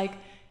and it's like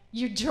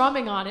you're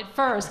drumming on it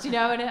first, you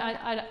know, and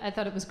I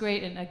thought it was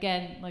great. And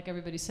again, like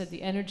everybody said,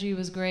 the energy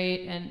was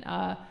great,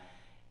 and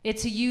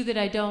it's a you that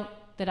I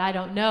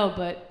don't know,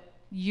 but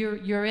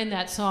you're in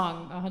that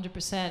song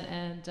 100%,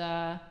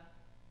 and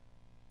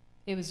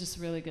it was just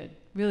really good,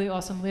 really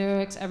awesome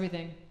lyrics,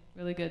 everything,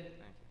 really good.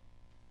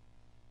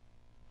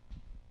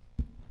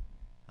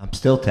 I'm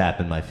still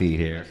tapping my feet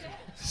here.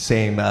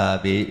 Same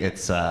beat.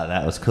 It's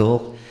that was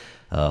cool.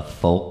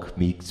 Folk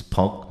meets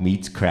punk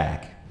meets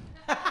crack.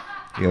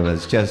 It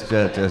was just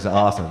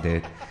awesome,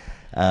 dude.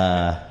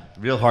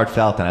 Real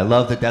heartfelt, and I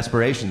love the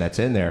desperation that's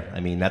in there. I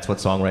mean, that's what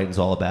songwriting's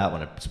all about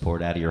when it's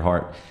poured out of your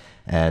heart.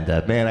 And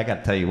man, I got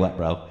to tell you what,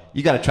 bro.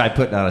 You got to try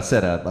putting on a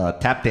set of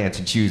tap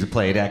dancing shoes and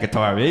playing that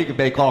guitar. I mean, you can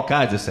make all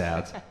kinds of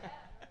sounds.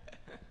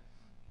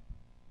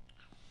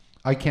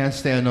 I can't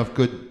say enough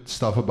good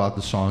stuff about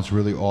the song. It's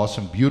really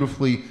awesome.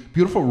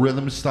 Beautiful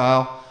rhythm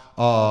style,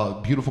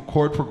 beautiful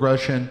chord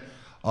progression,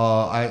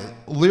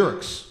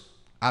 lyrics,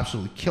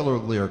 absolutely killer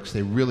lyrics.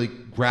 They really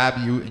grab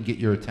you and get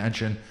your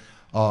attention,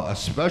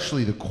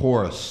 especially the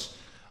chorus.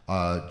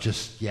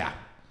 Yeah.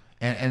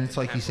 And it's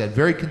like you said,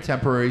 very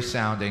contemporary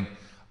sounding.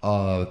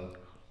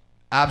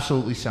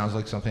 Absolutely sounds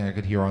like something I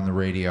could hear on the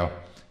radio.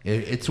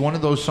 It's one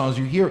of those songs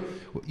you hear.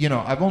 You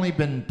know, I've only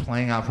been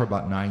playing out for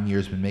about 9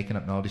 years, been making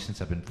up melodies since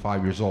I've been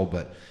 5 years old,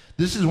 but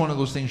this is one of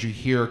those things you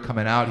hear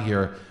coming out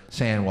here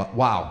saying,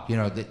 wow, you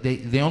know,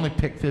 they only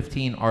pick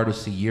 15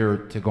 artists a year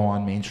to go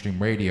on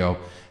mainstream radio,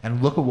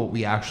 and look at what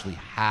we actually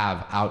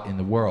have out in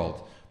the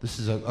world. This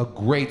is a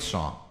great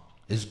song,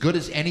 as good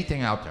as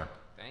anything out there.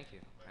 Thank you.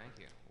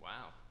 Wow.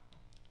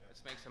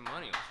 Let's make some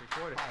money. Let's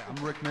record it. Hi,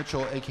 I'm Rick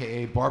Mitchell,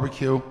 aka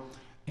Barbecue,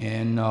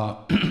 and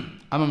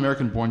I'm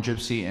American born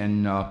gypsy,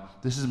 and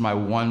this is my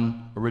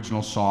one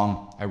original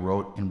song I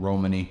wrote in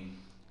Romany,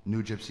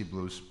 New Gypsy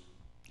Blues.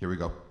 Here we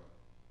go.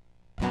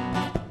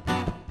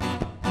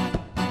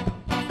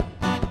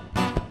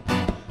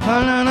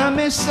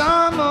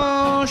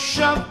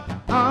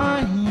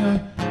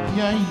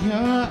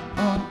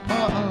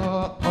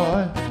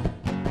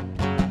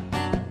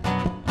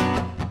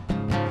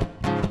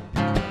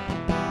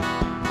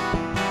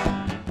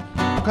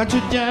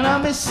 Cotidiana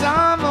mi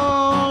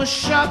samo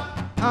shop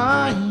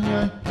ay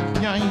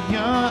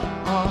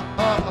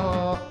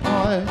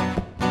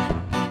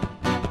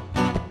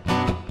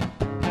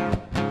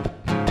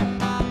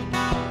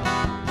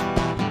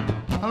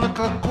Look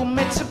come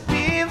to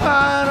be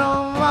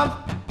right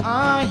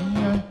ay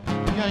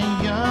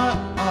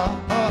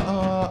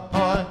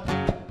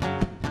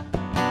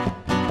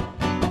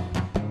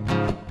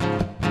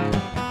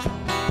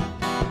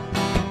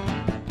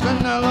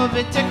Gonna love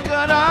it take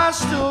us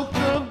to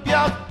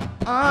biat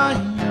ay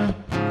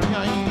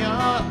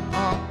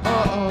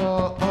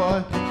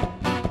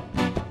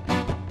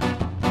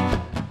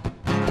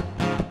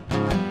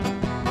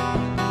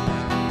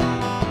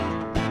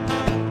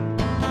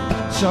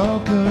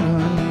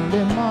Socărând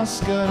de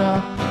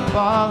mascara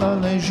Pala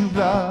le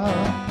juga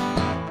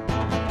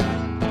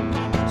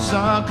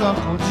Saca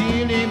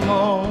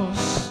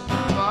codilimos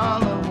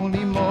Pala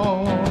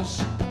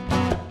mulimos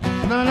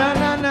Na na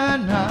na na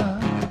na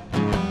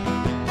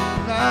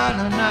Na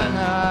na na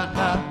na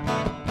na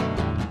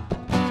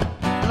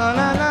Na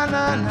na na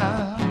na na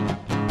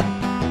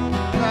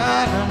Na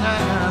na na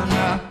na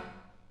na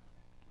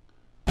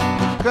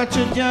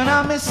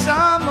Cotidiana mi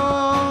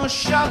samo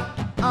shop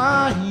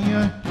ay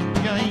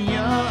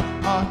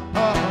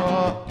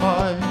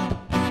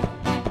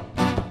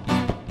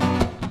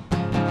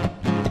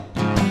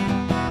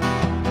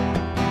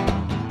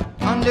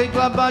Ande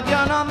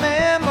glabadiana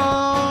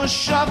memo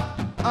shop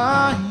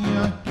ay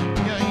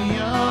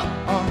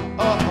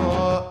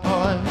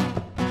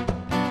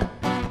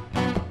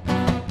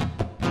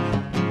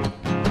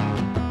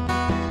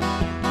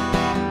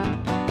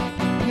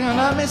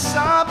Yana me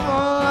sapo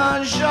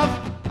a shop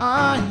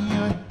ay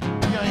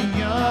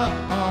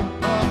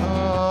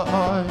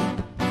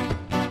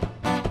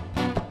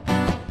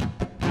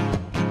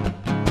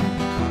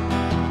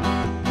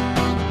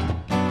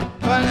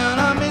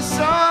Banana mi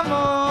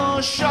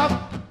samo shop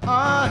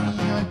ay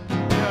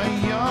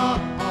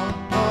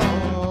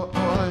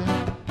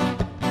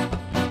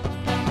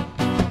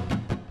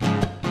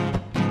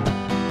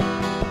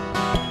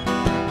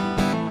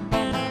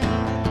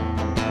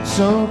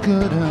So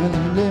curând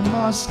le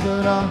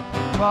mascara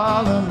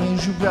Pala me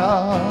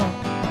jugar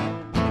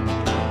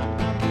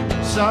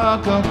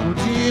sa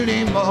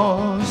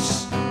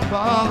crocodilimos,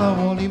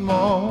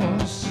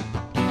 palawolimos.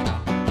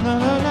 La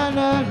la la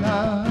la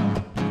la,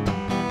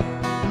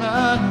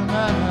 la la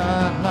la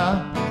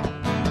la,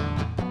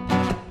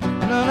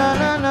 la la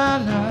la la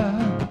la,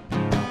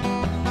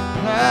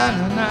 la la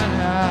la la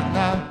la, la la la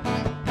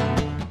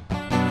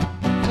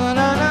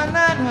la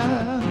la,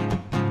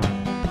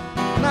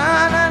 la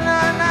la la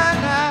la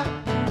la,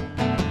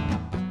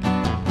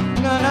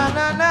 la la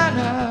la la la,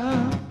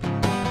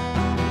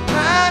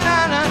 la la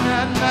la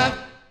la la.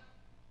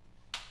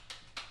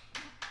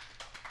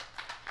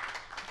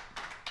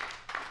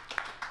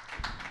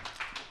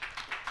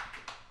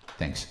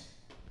 Thanks.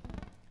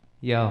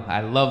 Yo,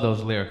 I love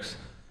those lyrics.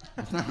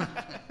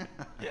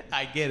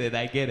 I get it.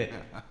 I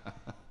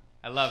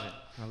love it.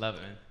 Man.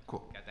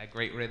 Cool. Got that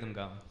great rhythm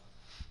going.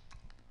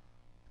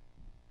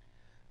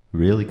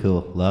 Really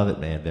cool. Love it,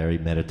 man. Very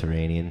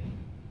Mediterranean.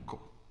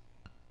 Cool.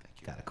 Thank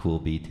you. Got a cool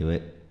beat to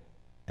it.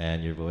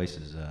 And your voice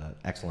is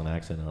excellent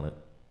accent on it.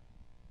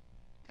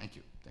 Thank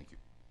you. Thank you.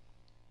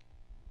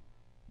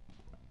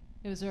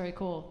 It was very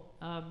cool.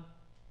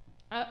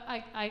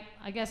 I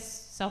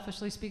guess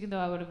selfishly speaking, though,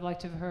 I would have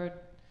liked to have heard,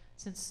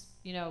 since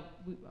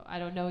I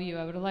don't know you,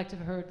 I would have liked to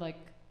have heard like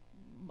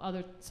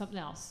something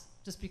else,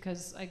 just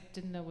because I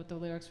didn't know what the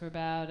lyrics were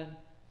about, and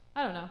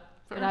I don't know.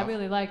 Fair but enough. I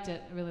really liked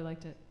it. I really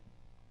liked it.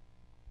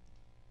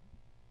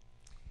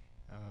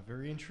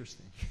 Very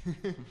interesting.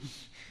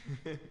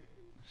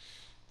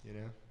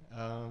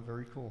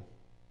 Very cool.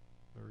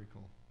 Very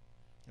cool.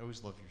 I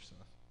always love your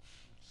stuff.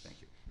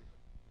 Thank you.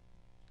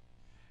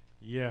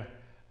 Yeah.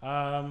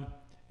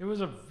 It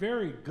was a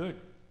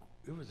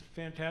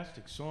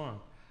fantastic song.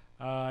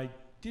 I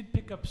did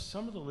pick up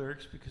some of the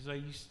lyrics because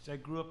I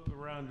grew up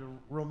around a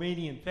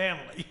Romanian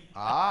family.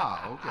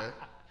 Ah, okay.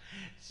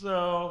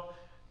 So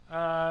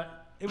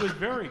it was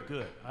very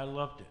good. I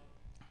loved it.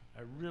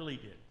 I really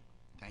did.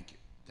 Thank you.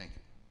 Thank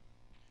you.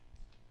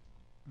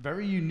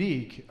 Very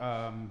unique.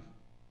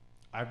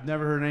 I've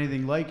never heard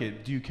anything like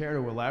it. Do you care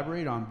to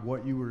elaborate on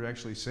what you were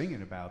actually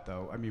singing about,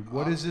 though? I mean,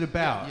 what is it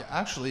about? Yeah,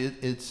 actually,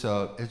 it's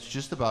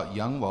just about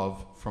young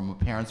love from a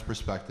parent's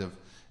perspective.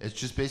 It's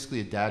just basically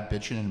a dad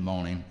bitching and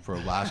moaning, for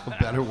lack of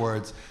better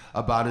words,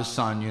 about his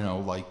son.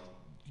 like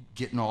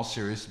getting all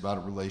serious about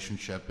a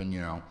relationship,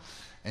 and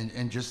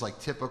and just like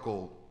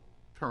typical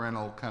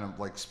parental kind of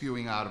like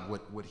spewing out of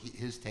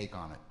his take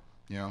on it.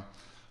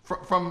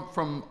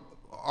 From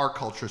our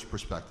culture's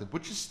perspective,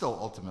 which is still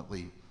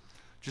ultimately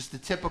just the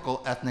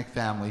typical ethnic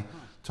family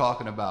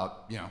talking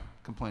about,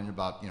 complaining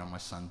about, my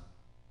son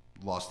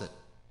lost it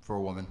for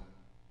a woman.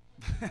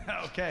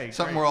 Okay.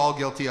 Something great. we're all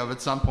guilty of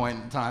at some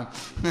point in time.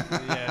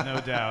 Yeah,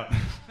 no doubt.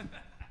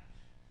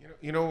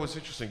 You know what was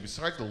interesting?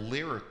 Besides the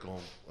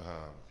lyrical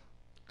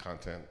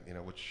content,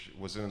 which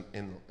was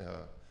in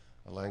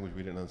a language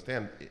we didn't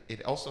understand,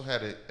 it also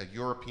had a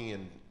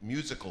European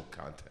musical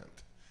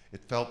content.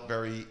 It felt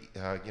very,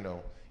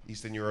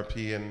 Eastern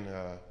European.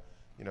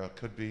 It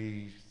could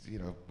be,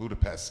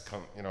 Budapest,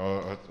 and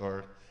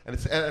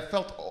it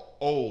felt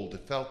old.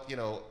 It felt,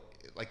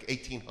 like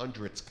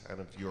 1800s kind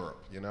of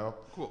Europe,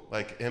 Cool.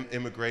 like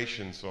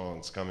immigration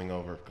songs coming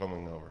over.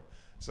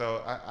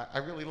 So I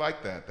really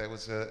liked that. That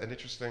was an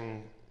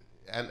interesting,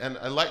 and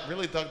I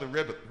really dug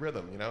the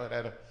rhythm. It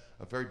had a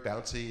very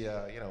bouncy,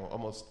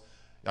 almost.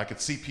 I could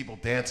see people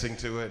dancing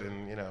to it,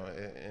 and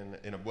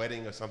in a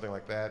wedding or something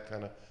like that,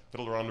 kind of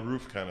Fiddler on the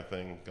Roof kind of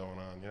thing going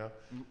on.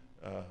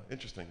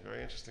 Interesting,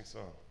 very interesting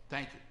song.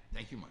 Thank you.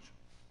 Thank you much.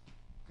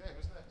 Okay,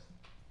 who's next?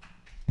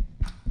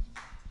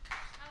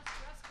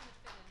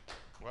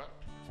 What?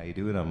 How you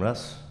doing? I'm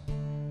Russ.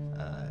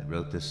 I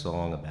wrote this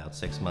song about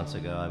 6 months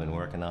ago. I've been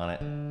working on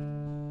it.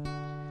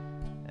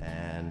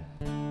 And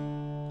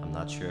I'm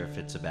not sure if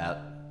it's about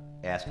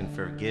asking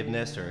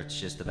forgiveness or it's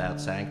just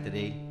about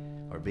sanctity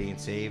or being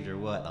saved or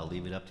what. I'll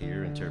leave it up to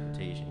your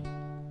interpretation.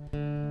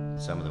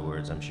 Some of the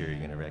words I'm sure you're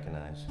going to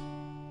recognize.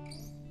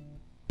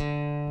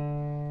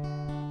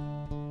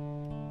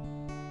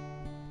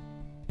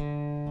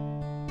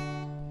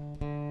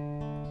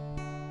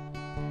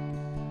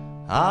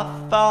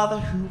 Our Father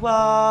who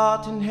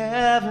art in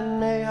heaven,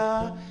 may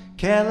our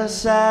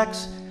careless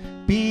acts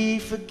be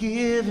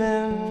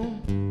forgiven,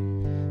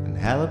 and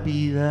hallowed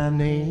be thy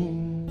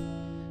name,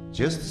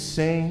 just the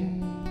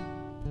same.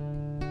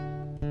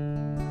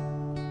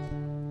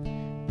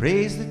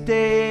 Praise the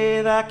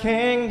day thy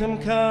kingdom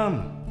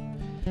come.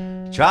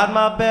 Tried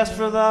my best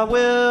for thy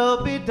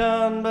will be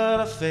done, but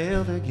I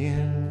failed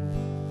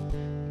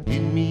again.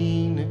 Didn't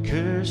mean to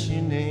curse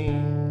your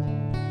name.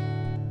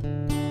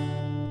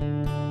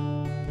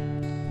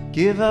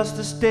 Give us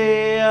this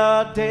day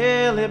our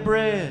daily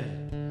bread,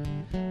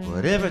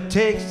 whatever it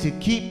takes to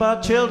keep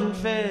our children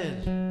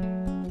fed.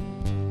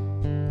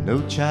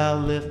 No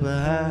child left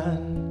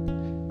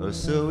behind, or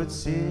so it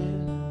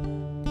said.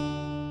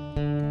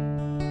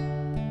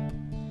 And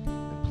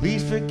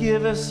please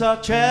forgive us our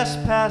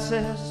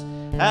trespasses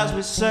as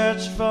we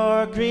search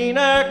for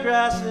greener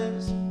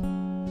grasses,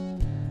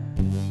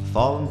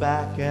 falling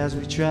back as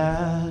we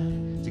try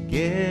to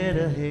get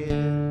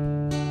ahead.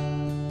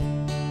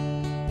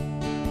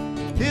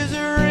 is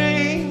a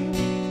rain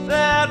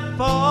that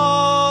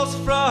falls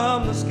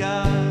from the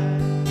sky.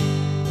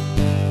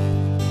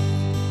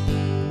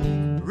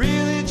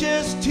 Really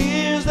just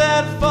tears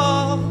that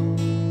fall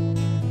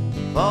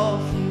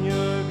from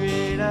your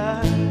great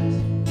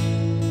eyes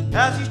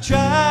as you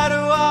try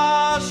to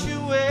wash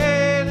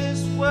away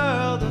this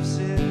world of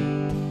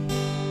sin.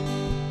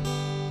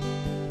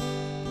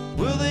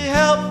 Will they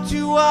help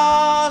to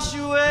wash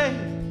away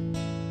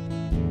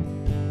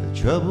the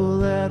trouble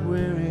that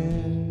we're in?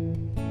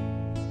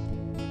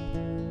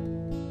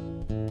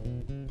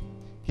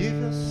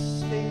 Give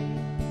us space,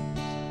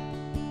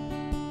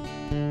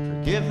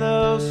 forgive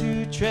those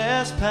who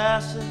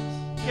trespass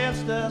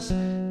against us,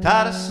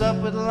 tied us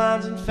up with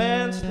lines and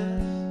fenced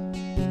us,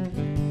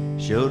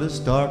 showed us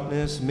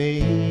darkness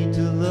made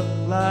to look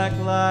like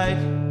light.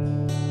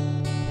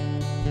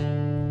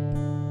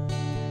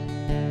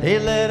 They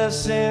led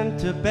us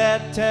into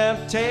bad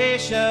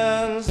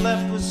temptations,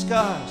 left with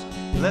scars,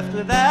 left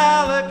with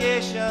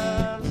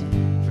allegations.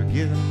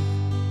 Forgive them,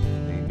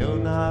 they know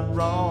not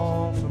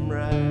wrong from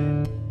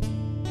right.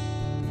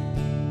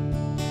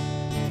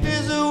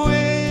 Is a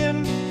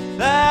wind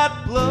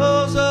that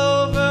blows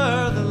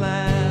over the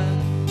land,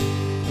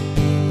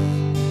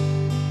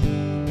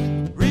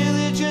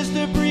 really just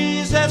a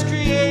breeze that's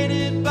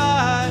created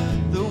by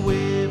the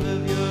wave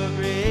of your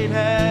great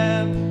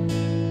hand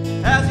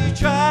as you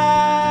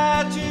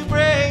try to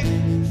break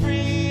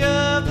free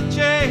of the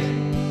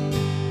chains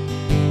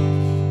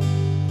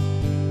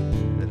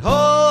that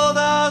hold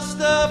us,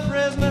 the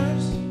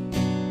prisoners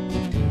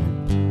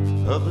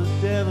of the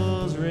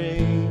devil's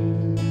reign.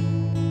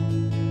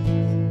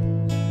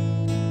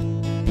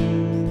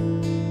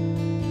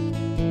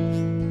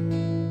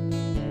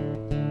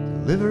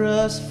 Deliver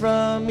us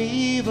from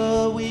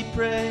evil, we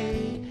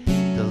pray.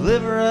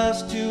 Deliver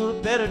us to a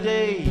better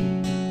day.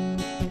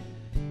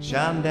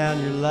 Shine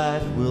down your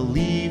light, we'll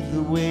leave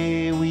the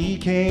way we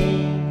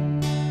came.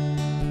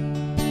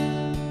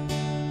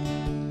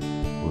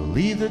 We'll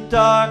leave the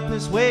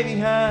darkness way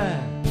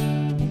behind,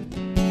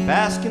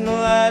 bask in the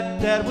light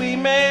that we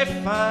may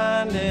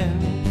find.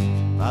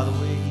 And by the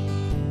way,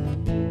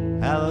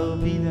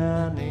 hallowed be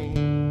thy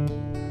name.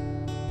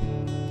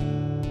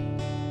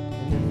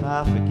 And if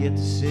I forget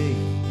to say,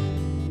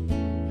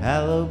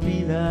 hallowed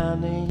be thy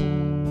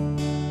name.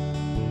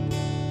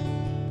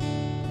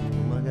 Oh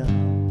my God,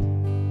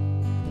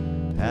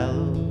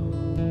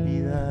 hallowed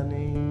be thy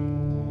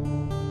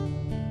name.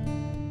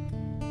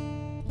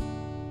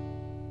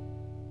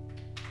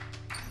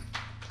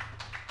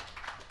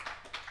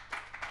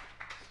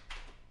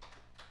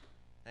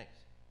 Thanks.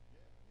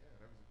 Yeah,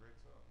 that was a great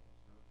song.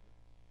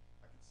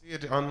 I can see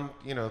it on,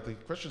 the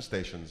Christian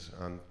stations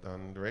on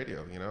the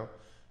radio,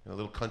 a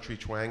little country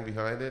twang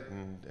behind it,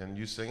 and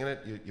you singing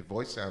it, your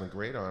voice sounded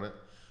great on it.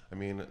 I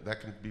mean,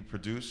 that can be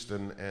produced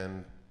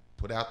and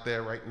put out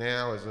there right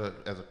now as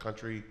a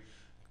country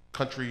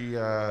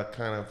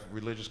kind of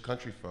religious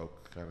country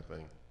folk kind of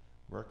thing.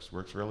 Works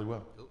really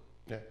well. Cool.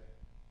 Yeah.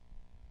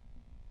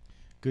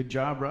 Good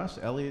job, Russ.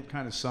 Elliot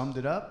kind of summed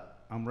it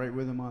up. I'm right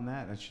with him on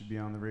that. That should be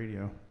on the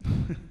radio.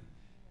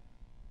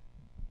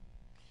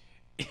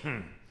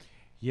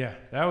 Yeah,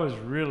 that was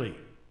really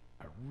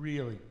a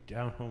really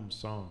down-home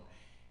song.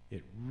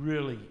 It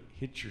really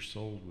hits your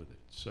soul with it.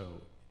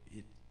 So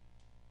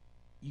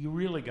you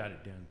really got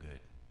it down good.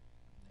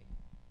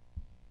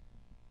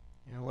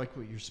 I like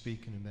what you're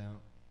speaking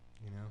about,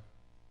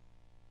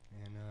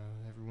 and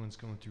everyone's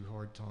going through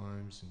hard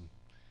times, and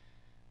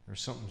or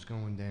something's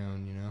going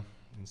down,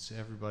 and so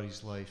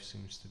everybody's life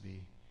seems to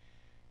be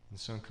in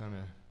some kind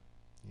of,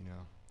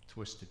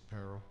 twisted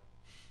peril.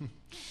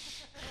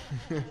 That's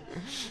a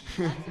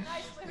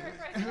nice lyric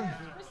right there.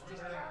 Twisted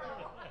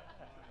Peril.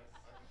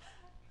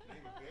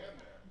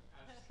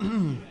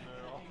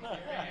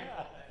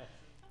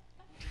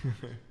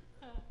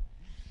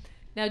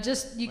 Now,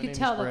 just you My could name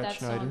tell is that Brad that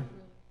Schneider.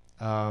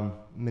 song.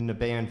 I'm in the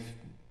band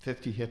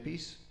 50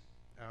 Hippies,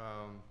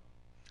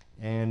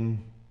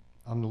 and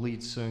I'm the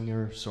lead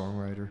singer,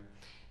 songwriter,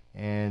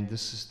 and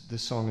this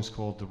song is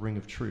called "The Ring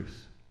of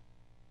Truth."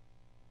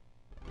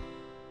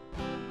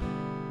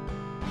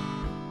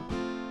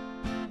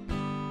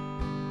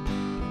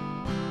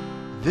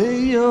 They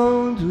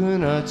yawned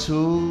when I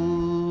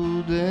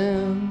told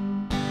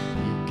them,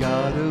 you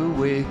gotta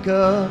wake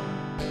up,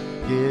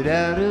 get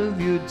out of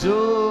your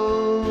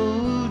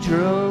doldrums.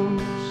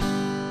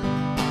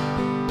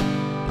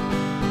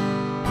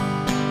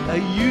 I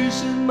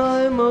used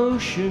my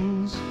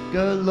emotions,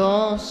 got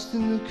lost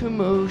in the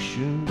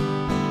commotion,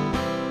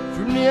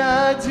 from the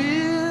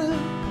idea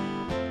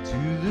to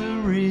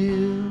the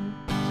real.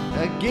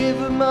 I gave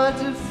up my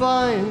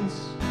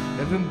defiance,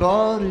 haven't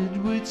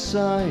bothered with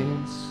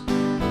science.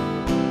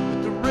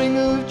 But the ring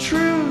of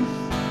truth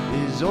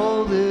is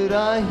all that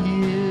I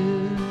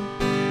hear.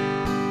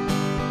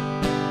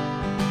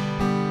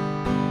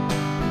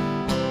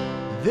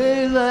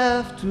 They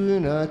laughed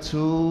when I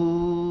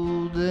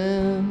told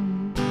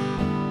them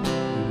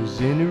it was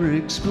inner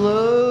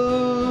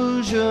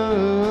explosion,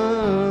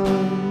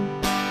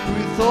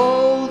 with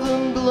all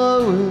them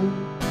blowing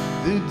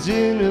the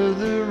din of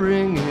the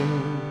ring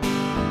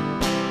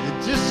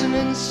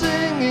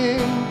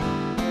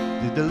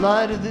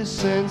light of the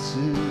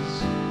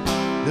senses,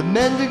 the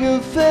mending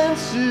of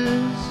fences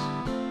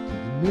to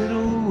the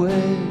middle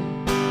way.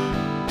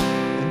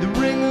 And the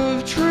ring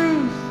of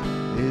truth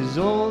is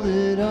all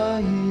that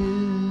I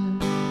hear.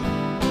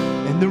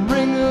 And the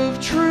ring of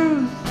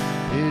truth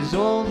is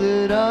all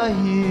that I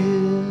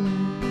hear.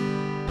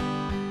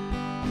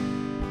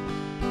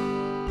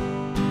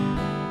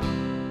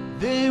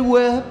 They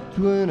wept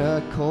when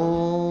I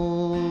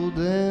called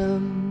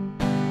them.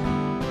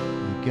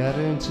 They got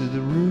into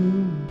the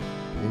room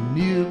and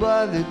kneeled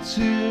by the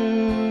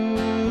tomb.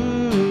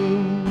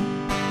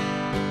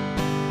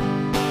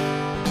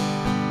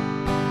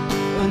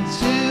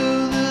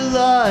 Until the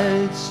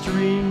light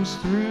streams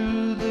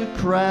through the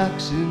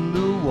cracks in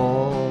the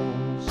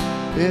walls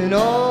and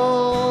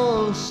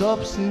all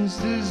substance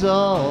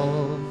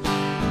dissolves.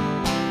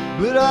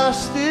 But I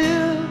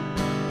still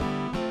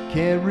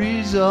can't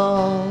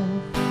resolve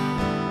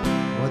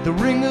why the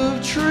ring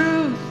of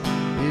truth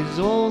is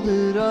all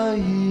that I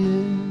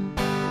hear.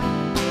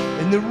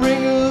 And the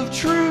ring of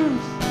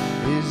truth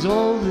is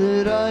all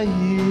that I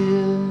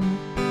hear.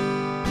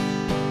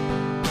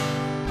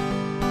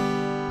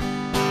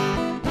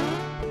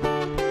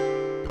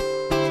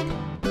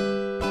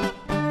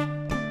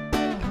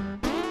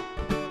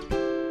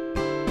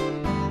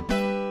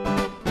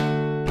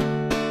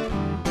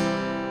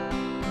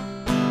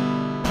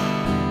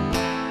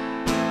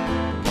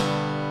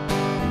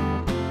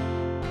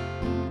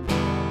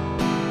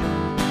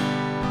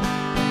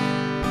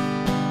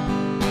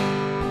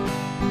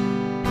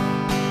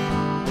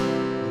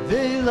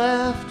 They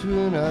laughed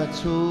when I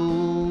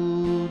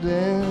told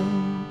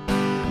them,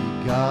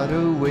 you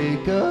gotta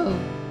wake up,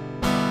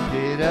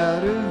 get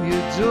out of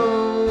your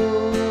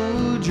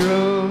doldrums.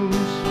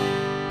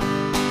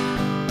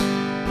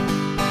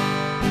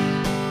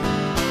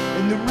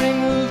 And the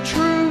ring of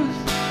truth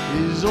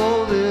is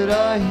all that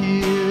I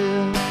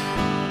hear.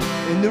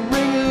 And the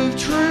ring of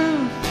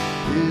truth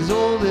is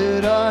all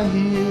that I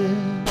hear.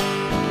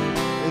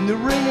 And the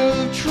ring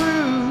of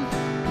truth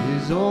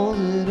is all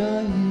that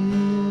I hear.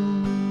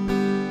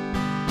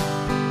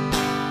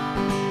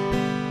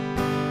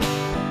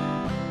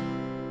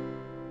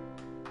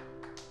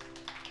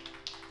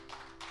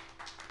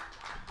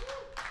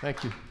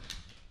 Thank you.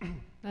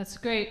 That's a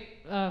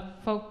great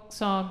folk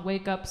song,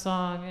 wake up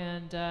song,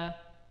 and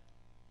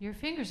your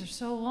fingers are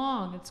so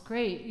long. It's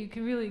great. You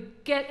can really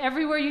get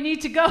everywhere you need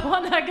to go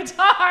on that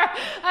guitar.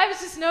 I was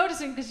just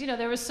noticing because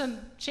there was some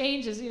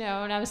changes,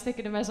 and I was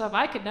thinking to myself,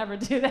 I could never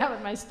do that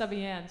with my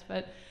stubby hands.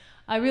 But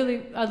I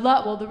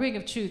love. Well, the Ring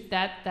of Truth.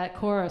 That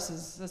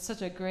chorus that's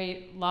such a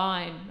great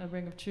line, a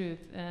Ring of Truth,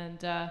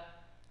 and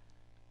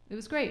it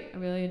was great. I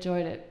really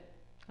enjoyed it.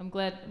 I'm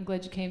glad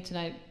you came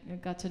tonight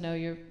and got to know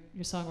your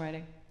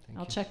songwriting.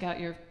 I'll check out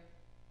your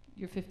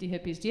 50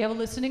 Hippies. Do you have a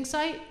listening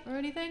site or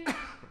anything?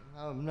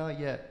 Not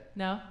yet.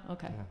 No?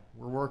 Okay. Yeah,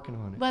 we're working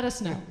on it. Let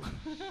us know.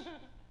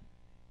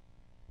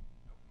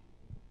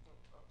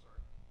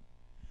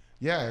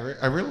 Yeah,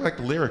 I really like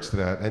the lyrics to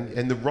that,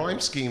 and the rhyme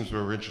schemes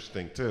were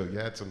interesting too. You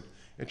had some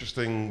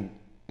interesting,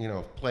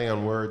 play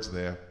on words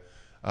there.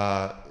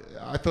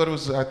 I thought it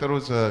was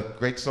a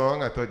great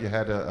song. I thought you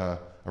had a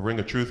ring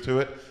of truth to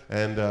it,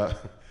 and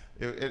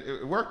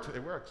it worked.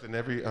 It works in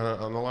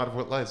on a lot of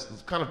what lies.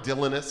 It's kind of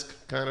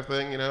Dylan-esque kind of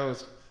thing.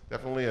 It's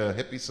definitely a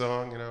hippie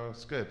song.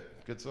 It's good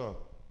song.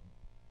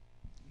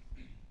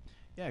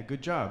 Yeah,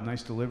 good job.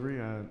 Nice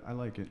delivery. I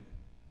like it.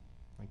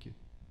 Thank you.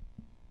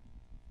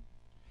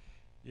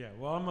 Yeah,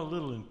 well, I'm a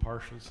little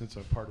impartial since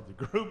I'm part of the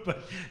group, but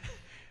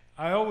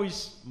I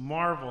always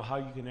marvel how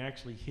you can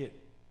actually hit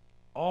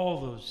all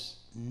those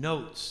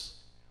notes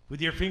with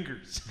your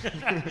fingers.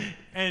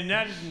 And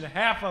that isn't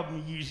half of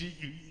them you usually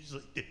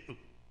do.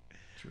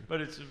 True.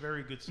 But it's a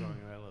very good song,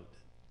 and I loved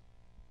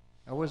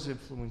it. I was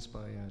influenced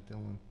by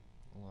Dylan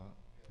a lot.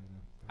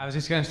 I was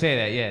just going to say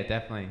that, yeah,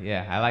 definitely.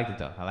 Yeah, I liked it,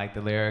 though. I liked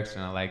the lyrics,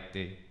 and I liked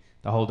the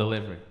whole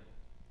delivery.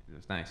 It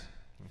was nice.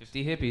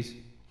 50 Hippies.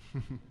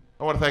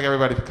 I want to thank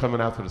everybody for coming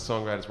out to the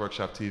Songwriters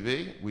Workshop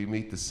TV. We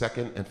meet the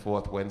second and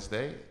fourth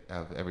Wednesday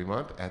of every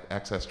month at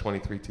Access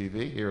 23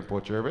 TV here in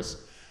Port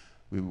Jervis.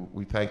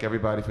 We thank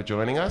everybody for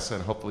joining us,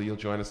 and hopefully you'll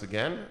join us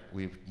again.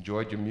 We've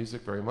enjoyed your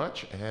music very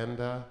much,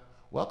 and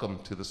welcome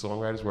to the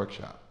Songwriters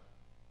Workshop.